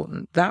more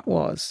important. That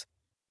was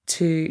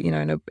to,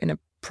 in a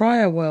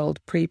prior world,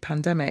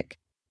 pre-pandemic,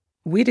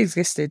 we'd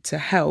existed to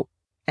help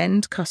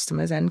end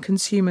customers, end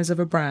consumers of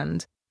a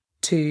brand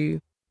to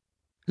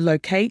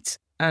locate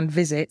and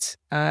visit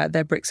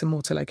their bricks and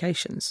mortar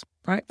locations,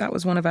 right? That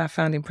was one of our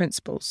founding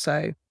principles.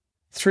 So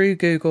through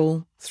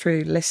Google,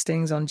 through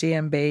listings on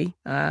GMB,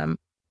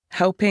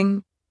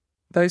 helping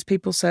those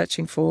people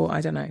searching for,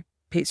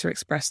 Pizza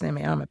Express near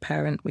me. I'm a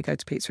parent. We go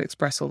to Pizza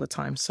Express all the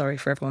time. Sorry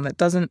for everyone that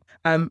doesn't.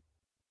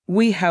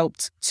 We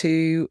help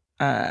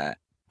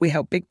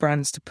big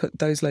brands to put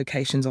those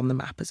locations on the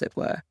map, as it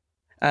were.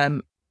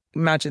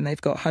 Imagine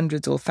they've got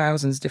hundreds or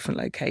thousands of different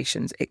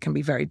locations. It can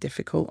be very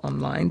difficult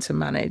online to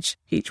manage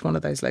each one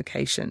of those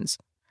locations.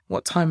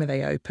 What time are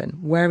they open?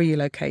 Where are you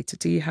located?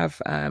 Do you have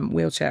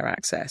wheelchair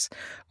access?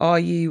 Do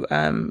you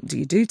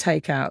do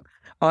takeout?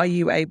 Are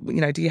you able,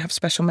 do you have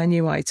special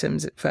menu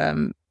items?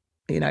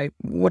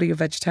 What are your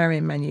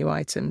vegetarian menu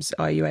items?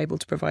 Are you able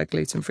to provide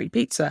gluten-free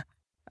pizza?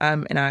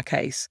 In our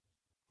case,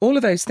 all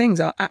of those things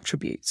are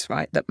attributes,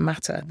 right, that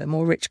matter. The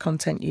more rich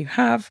content you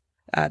have,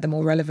 the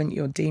more relevant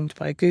you're deemed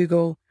by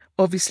Google.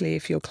 Obviously,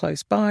 if you're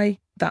close by,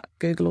 that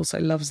Google also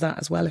loves that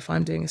as well. If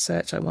I'm doing a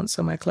search, I want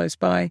somewhere close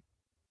by.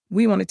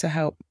 We wanted to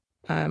help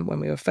when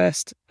we were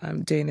first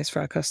doing this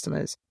for our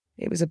customers.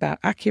 It was about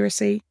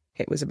accuracy.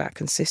 It was about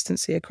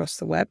consistency across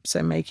the web.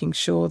 So making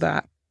sure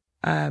that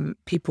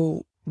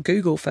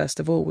Google, first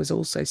of all, was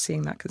also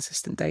seeing that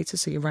consistent data,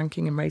 so your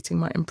ranking and rating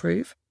might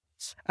improve.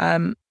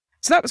 So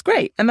that was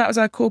great. And that was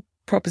our core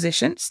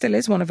proposition, still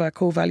is one of our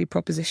core value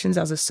propositions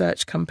as a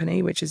search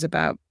company, which is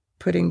about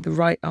putting the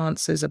right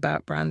answers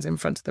about brands in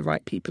front of the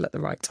right people at the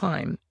right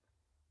time.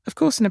 Of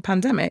course, in a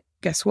pandemic,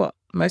 guess what?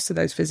 Most of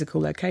those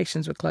physical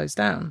locations were closed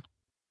down.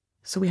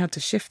 So we had to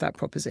shift that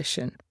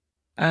proposition.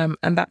 And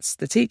that's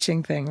the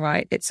teaching thing,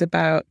 right? It's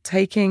about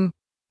taking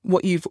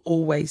what you've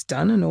always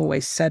done and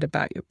always said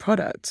about your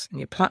product and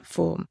your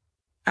platform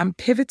and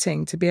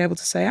pivoting to be able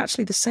to say,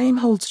 actually, the same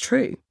holds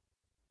true.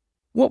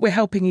 What we're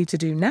helping you to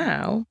do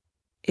now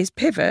is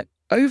pivot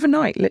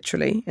overnight,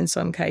 literally, in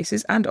some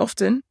cases, and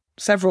often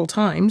several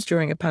times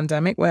during a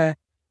pandemic where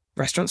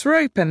restaurants were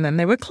open, then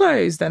they were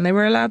closed, then they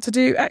were allowed to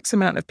do X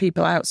amount of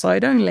people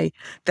outside only,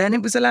 then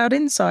it was allowed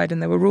inside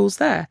and there were rules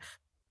there.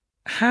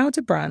 How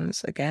do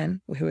brands,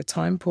 again, who are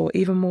time poor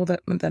even more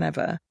than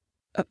ever,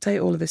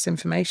 update all of this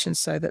information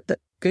so that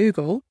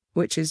Google,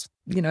 which is,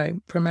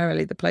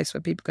 primarily the place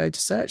where people go to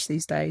search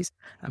these days,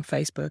 and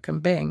Facebook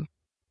and Bing,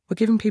 we're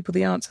giving people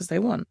the answers they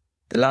want.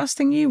 The last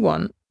thing you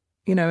want,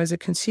 as a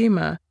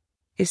consumer,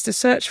 is to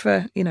search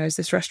for, is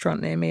this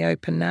restaurant near me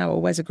open now?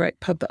 Or where's a great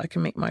pub that I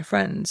can meet my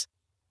friends?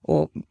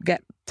 Or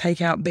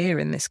take out beer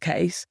in this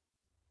case.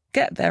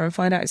 Get there and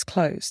find out it's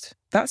closed.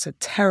 That's a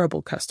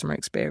terrible customer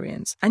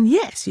experience. And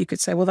yes, you could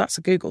say, well, that's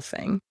a Google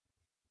thing.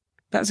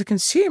 But as a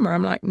consumer,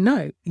 I'm like,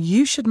 no,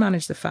 you should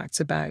manage the facts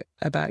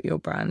about your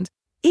brand,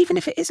 even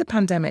if it is a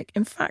pandemic.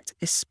 In fact,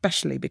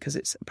 especially because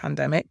it's a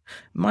pandemic,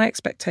 my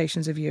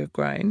expectations of you have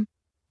grown.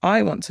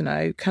 I want to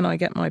know, can I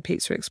get my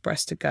Pizza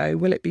Express to go?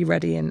 Will it be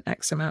ready in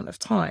X amount of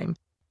time?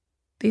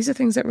 These are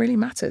things that really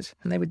mattered,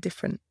 and they were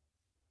different.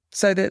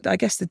 So that I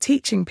guess the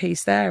teaching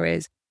piece there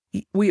is,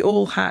 we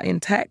all have in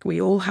tech, we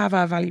all have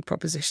our value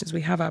propositions,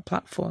 we have our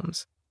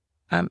platforms.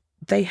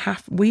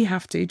 We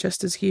have to,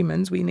 just as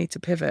humans, we need to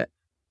pivot.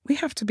 We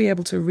have to be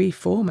able to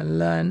reform and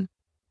learn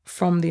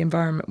from the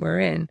environment we're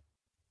in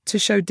to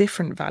show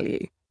different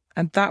value.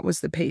 And that was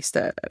the piece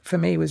that for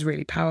me was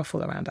really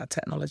powerful around our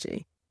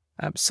technology.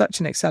 Such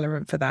an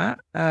accelerant for that.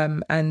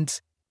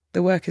 And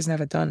the work is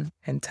never done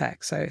in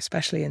tech. So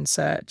especially in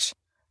search,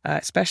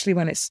 especially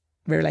when it's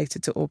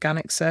related to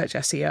organic search,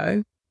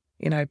 SEO,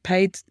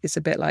 paid is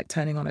a bit like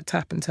turning on a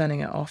tap and turning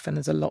it off. And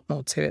there's a lot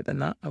more to it than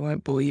that. I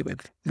won't bore you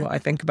with what I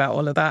think about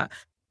all of that.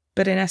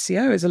 But in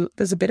SEO,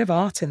 there's a bit of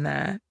art in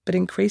there. But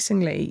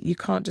increasingly, you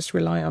can't just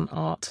rely on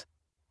art,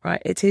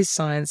 right? It is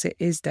science. It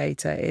is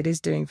data. It is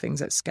doing things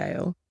at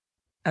scale.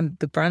 And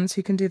the brands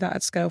who can do that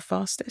at scale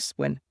fastest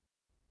win.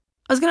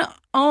 I was going to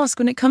ask,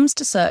 when it comes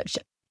to search,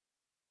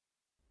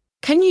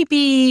 can you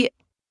be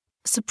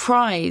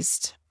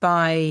surprised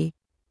by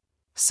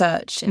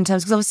search in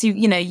terms, because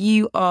obviously,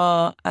 you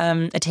are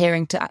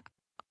adhering to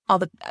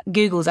other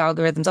Google's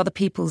algorithms, other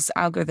people's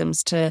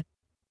algorithms to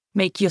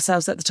make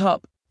yourselves at the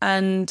top.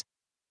 And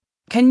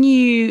can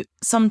you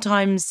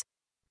sometimes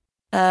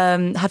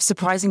have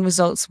surprising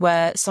results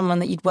where someone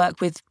that you'd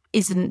work with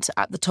isn't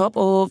at the top,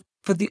 or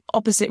for the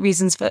opposite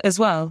reasons as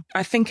well?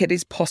 I think it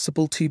is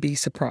possible to be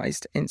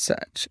surprised in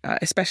search,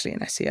 especially in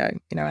SEO.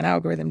 An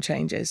algorithm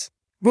changes.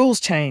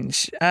 Rules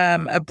change.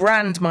 A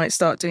brand might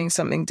start doing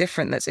something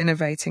different that's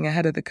innovating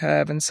ahead of the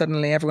curve, and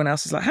suddenly everyone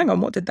else is like, hang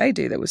on, what did they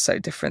do that was so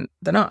different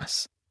than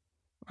us?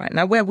 Right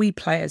now, where we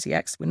play as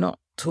Yext, we're not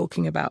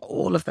talking about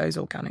all of those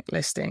organic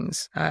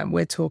listings.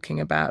 We're talking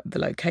about the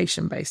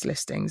location-based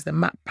listings, the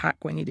map pack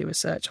when you do a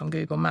search on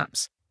Google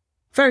Maps.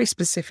 Very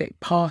specific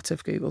part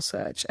of Google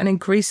search. And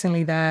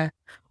increasingly they're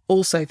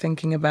also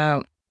thinking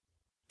about,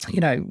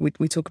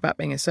 we talk about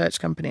being a search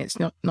company. It's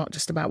not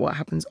just about what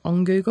happens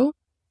on Google.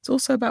 It's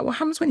also about what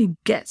happens when you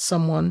get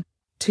someone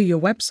to your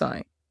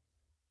website.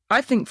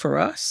 I think for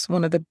us,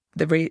 one of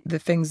the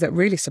things that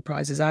really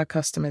surprises our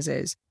customers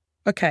is,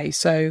 okay,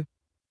 so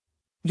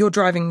you're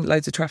driving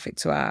loads of traffic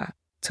to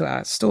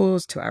our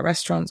stores, to our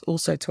restaurants,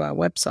 also to our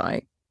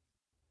website.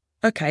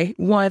 Okay,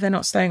 why are they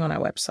not staying on our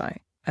website?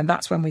 And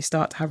that's when we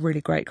start to have really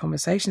great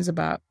conversations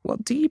about, well,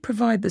 do you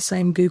provide the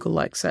same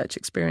Google-like search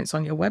experience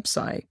on your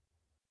website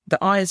that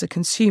I, as a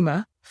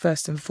consumer,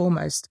 first and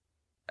foremost,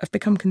 have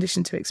become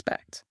conditioned to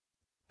expect?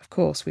 Of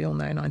course, we all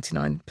know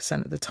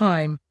 99% of the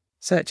time,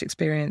 search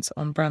experience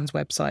on brands'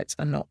 websites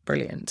are not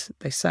brilliant.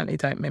 They certainly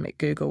don't mimic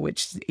Google,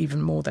 which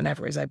even more than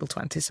ever is able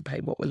to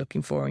anticipate what we're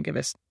looking for and give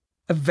us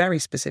a very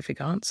specific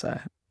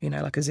answer,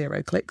 like a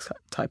zero-click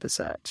type of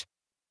search.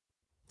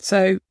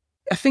 So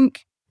I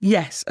think,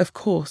 yes, of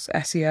course,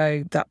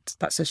 SEO,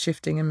 that's a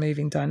shifting and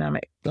moving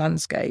dynamic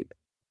landscape.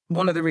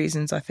 One of the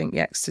reasons I think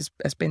Yext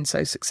has been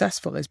so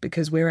successful is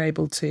because we're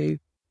able to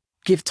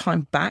give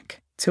time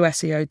back to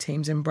SEO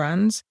teams and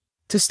brands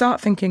to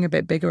start thinking a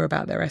bit bigger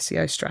about their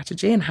SEO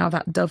strategy and how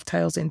that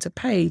dovetails into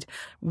paid.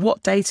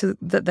 What data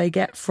that they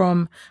get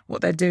from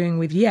what they're doing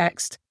with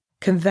Yext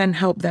can then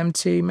help them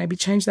to maybe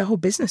change their whole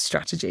business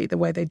strategy, the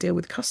way they deal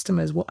with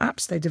customers, what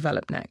apps they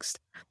develop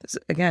next.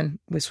 Again,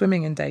 we're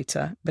swimming in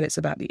data, but it's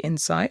about the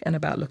insight and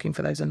about looking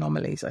for those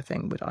anomalies, I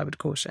think, I would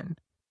caution.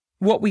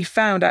 What we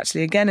found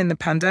actually, again, in the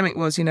pandemic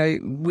was,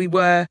 we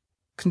were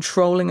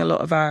controlling a lot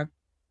of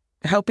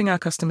helping our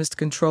customers to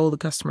control the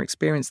customer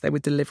experience they were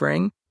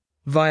delivering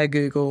via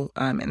Google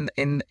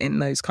in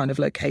those kind of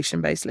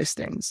location-based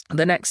listings. And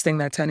the next thing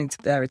they're turning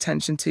their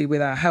attention to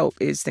with our help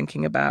is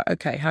thinking about,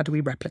 okay, how do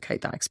we replicate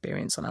that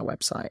experience on our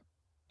website?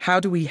 How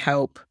do we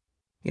help,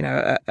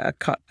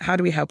 how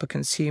do we help a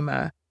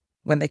consumer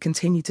when they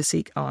continue to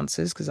seek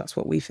answers, because that's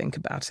what we think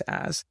about it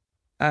as,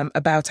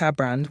 about our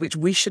brand, which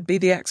we should be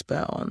the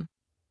expert on?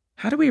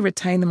 How do we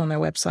retain them on their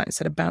website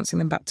instead of bouncing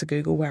them back to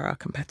Google where our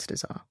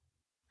competitors are?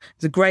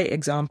 It's a great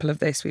example of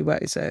this.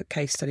 It's a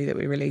case study that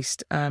we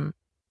released.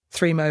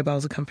 3Mobile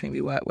is a company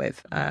we work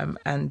with,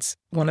 and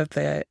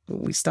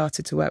we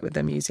started to work with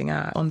them using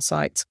our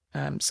on-site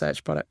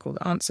search product called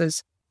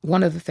Answers.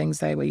 One of the things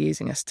they were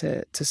using us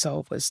to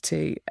solve was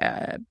to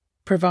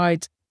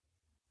provide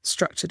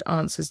structured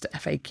answers to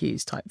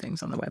FAQs type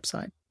things on the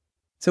website.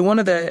 So one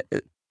of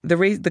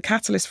the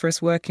catalyst for us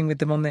working with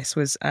them on this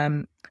was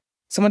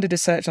someone did a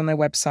search on their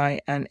website,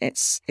 and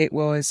it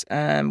was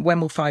when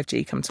will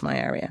 5G come to my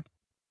area?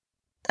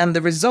 And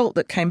the result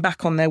that came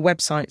back on their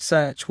website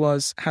search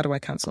was, how do I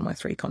cancel my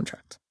 3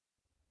 contract?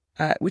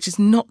 which is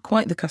not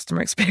quite the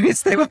customer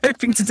experience they were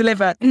hoping to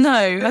deliver. No,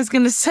 I was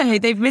going to say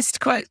they've missed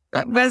quite...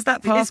 Where's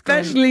that part?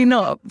 Especially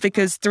not,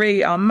 because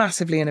 3 are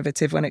massively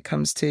innovative when it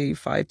comes to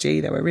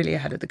 5G. They were really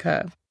ahead of the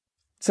curve.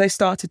 So they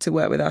started to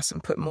work with us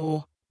and put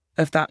more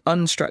of that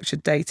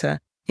unstructured data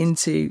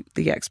into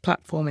the X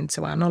platform,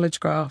 into our knowledge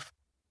graph.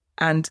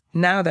 And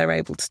now they're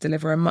able to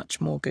deliver a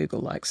much more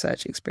Google-like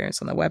search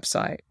experience on their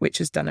website, which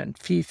has done a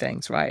few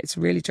things, right? It's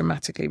really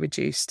dramatically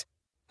reduced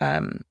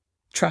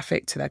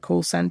traffic to their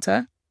call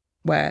center,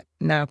 where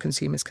now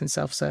consumers can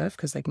self-serve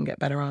because they can get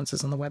better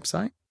answers on the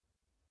website.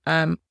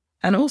 And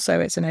also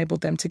it's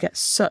enabled them to get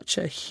such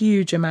a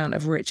huge amount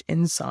of rich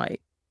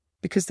insight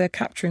because they're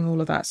capturing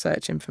all of that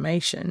search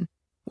information.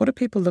 What are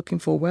people looking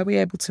for? Were we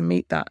able to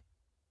meet that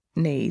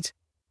need?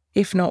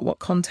 If not, what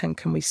content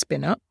can we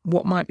spin up?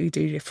 What might we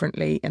do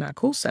differently in our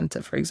call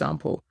center, for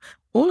example?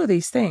 All of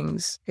these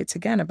things, it's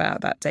again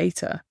about that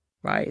data,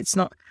 right? It's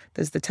not,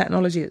 there's the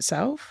technology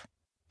itself,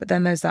 but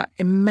then there's that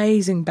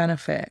amazing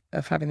benefit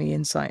of having the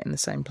insight in the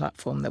same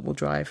platform that will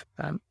drive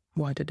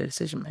wider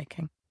decision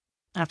making.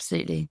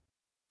 Absolutely.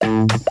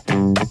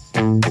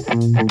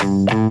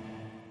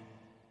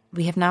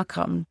 We have now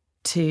come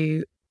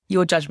to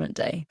your judgment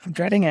day. I'm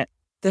dreading it.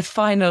 The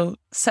final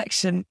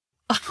section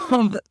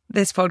of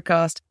this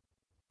podcast,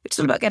 which is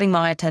all about getting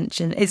my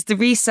attention. It's the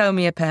resell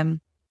me a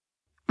pen,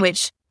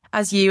 which,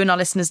 as you and our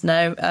listeners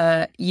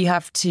know, you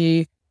have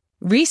to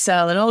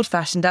resell an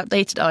old-fashioned,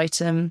 outdated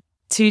item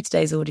to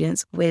today's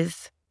audience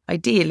with,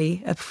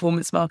 ideally, a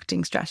performance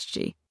marketing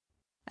strategy.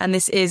 And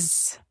this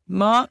is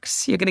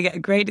marked. You're going to get a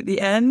grade at the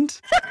end.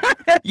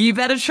 You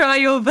better try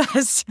your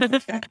best.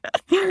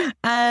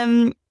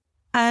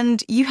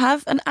 And you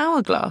have an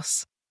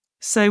hourglass.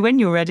 So when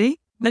you're ready,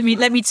 let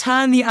me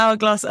turn the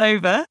hourglass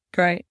over.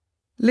 Great.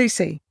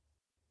 Lucy,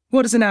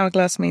 what does an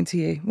hourglass mean to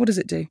you? What does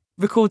it do?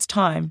 Records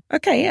time.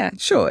 Okay, yeah,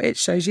 sure. It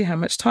shows you how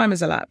much time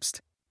has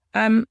elapsed.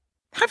 Have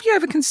you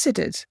ever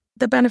considered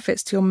the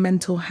benefits to your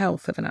mental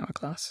health of an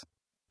hourglass?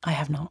 I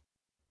have not.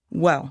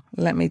 Well,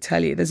 let me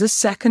tell you, there's a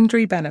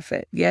secondary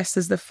benefit. Yes,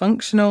 there's the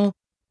functional,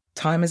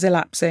 time is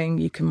elapsing.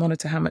 You can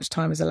monitor how much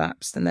time has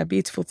elapsed, and they're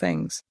beautiful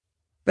things.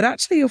 But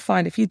actually, you'll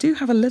find if you do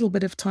have a little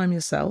bit of time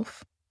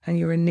yourself and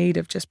you're in need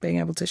of just being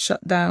able to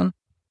shut down,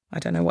 I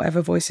don't know,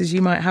 whatever voices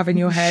you might have in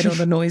your head or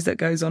the noise that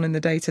goes on in the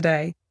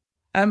day-to-day,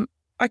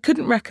 I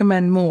couldn't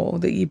recommend more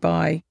that you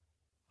buy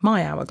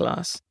my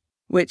hourglass,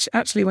 which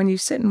actually, when you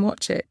sit and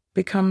watch it,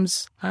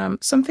 becomes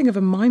something of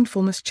a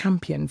mindfulness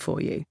champion for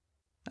you.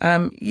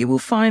 You will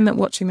find that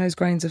watching those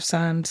grains of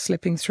sand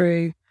slipping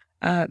through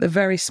the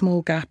very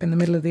small gap in the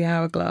middle of the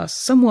hourglass,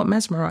 somewhat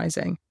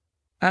mesmerizing.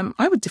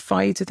 I would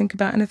defy you to think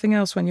about anything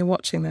else when you're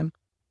watching them.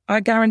 I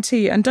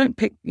guarantee you, and don't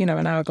pick,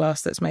 an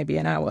hourglass that's maybe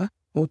an hour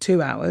or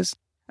 2 hours.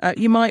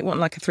 You might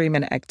want like a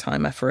 3-minute egg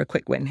timer for a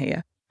quick win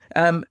here.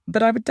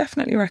 But I would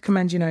definitely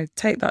recommend,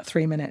 take that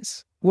 3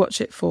 minutes,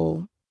 watch it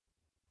fall,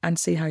 and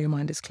see how your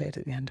mind is cleared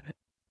at the end of it.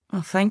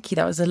 Oh, thank you.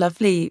 That was a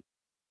lovely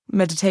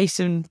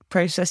meditation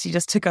process you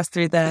just took us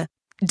through there.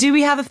 Do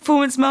we have a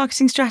performance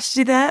marketing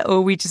strategy there, or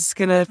are we just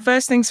going to...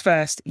 First things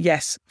first,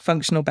 yes,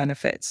 functional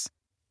benefits.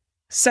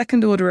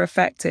 Second order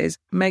effect is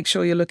make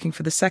sure you're looking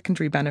for the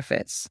secondary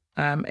benefits.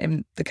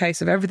 In the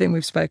case of everything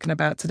we've spoken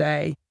about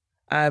today,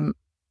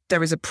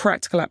 there is a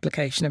practical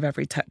application of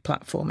every tech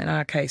platform. In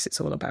our case, it's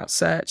all about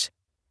search.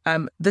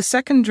 The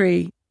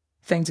secondary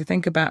thing to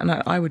think about, and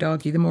I would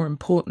argue the more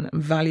important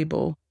and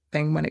valuable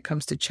thing when it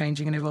comes to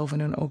changing and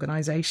evolving an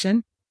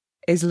organization,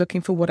 is looking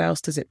for what else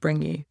does it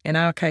bring you. In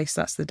our case,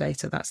 that's the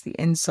data, that's the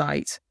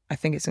insight. I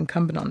think it's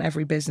incumbent on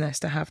every business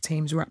to have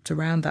teams wrapped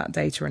around that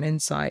data and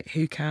insight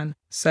who can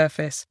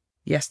surface,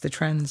 yes, the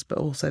trends, but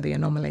also the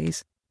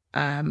anomalies,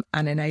 and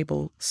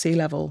enable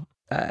C-level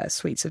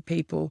suites of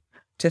people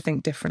to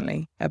think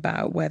differently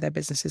about where their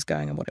business is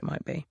going and what it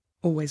might be,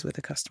 always with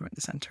the customer at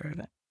the centre of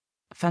it.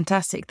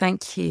 Fantastic.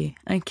 Thank you.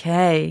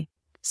 Okay.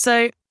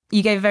 So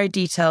you gave a very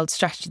detailed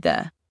strategy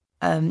there.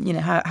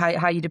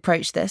 How you'd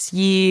approach this.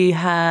 You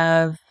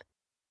have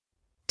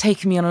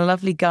taken me on a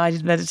lovely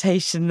guided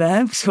meditation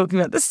there, talking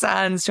about the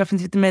sands dropping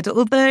through the middle.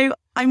 Although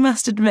I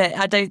must admit,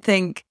 I don't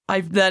think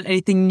I've learned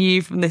anything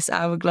new from this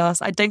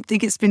hourglass. I don't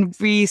think it's been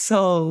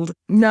resold.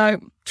 No,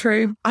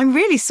 true. I'm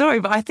really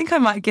sorry, but I think I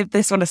might give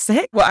this one a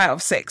 6. Well, out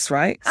of 6,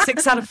 right?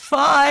 6 out of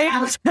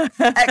 5.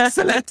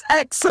 Excellent,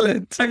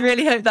 excellent. I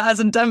really hope that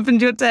hasn't dampened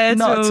your day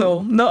at all. Not at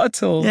all, not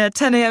at all. Yeah,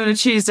 10 a.m. on a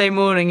Tuesday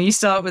morning, you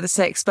start with a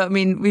 6. But I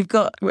mean, we've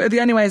got... The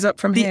only way is up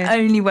from here. The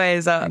only way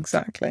is up.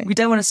 Exactly. We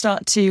don't want to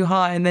start too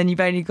high and then you've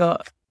only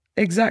got...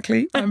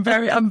 Exactly. I'm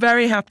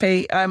very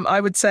happy. I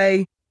would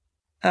say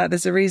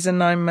there's a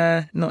reason I'm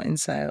not in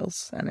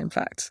sales. And in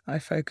fact, I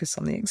focus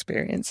on the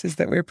experiences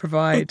that we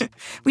provide.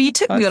 Well, you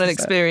took me on an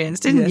experience,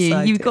 didn't you?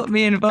 I You did. got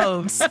me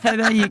involved. So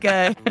there you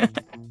go.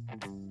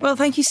 Well,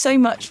 thank you so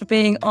much for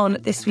being on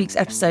this week's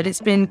episode.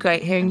 It's been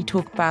great hearing you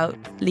talk about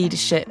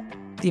leadership,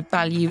 the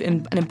value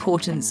and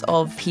importance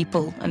of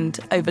people and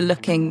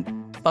overlooking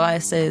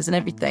biases and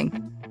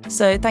everything.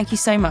 So thank you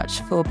so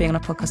much for being on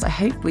our podcast. I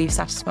hope we've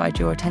satisfied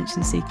your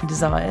attention-seeking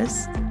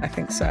desires. I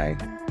think so.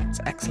 It's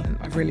excellent.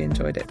 I've really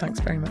enjoyed it. Thanks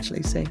very much,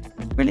 Lucy.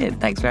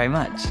 Brilliant. Thanks very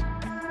much.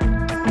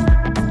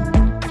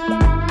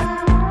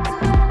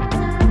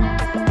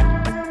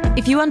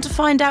 If you want to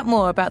find out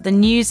more about the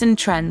news and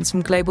trends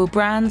from global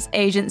brands,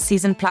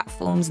 agencies and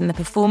platforms in the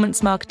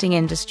performance marketing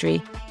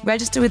industry,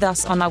 register with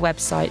us on our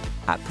website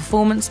at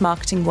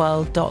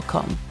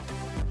performancemarketingworld.com.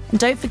 And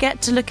don't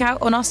forget to look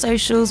out on our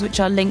socials, which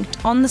are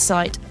linked on the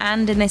site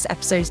and in this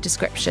episode's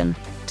description,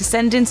 to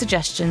send in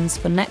suggestions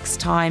for next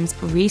time's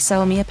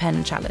Resell Me a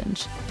Pen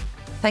challenge.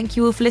 Thank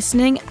you all for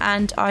listening,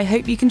 and I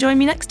hope you can join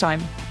me next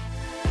time.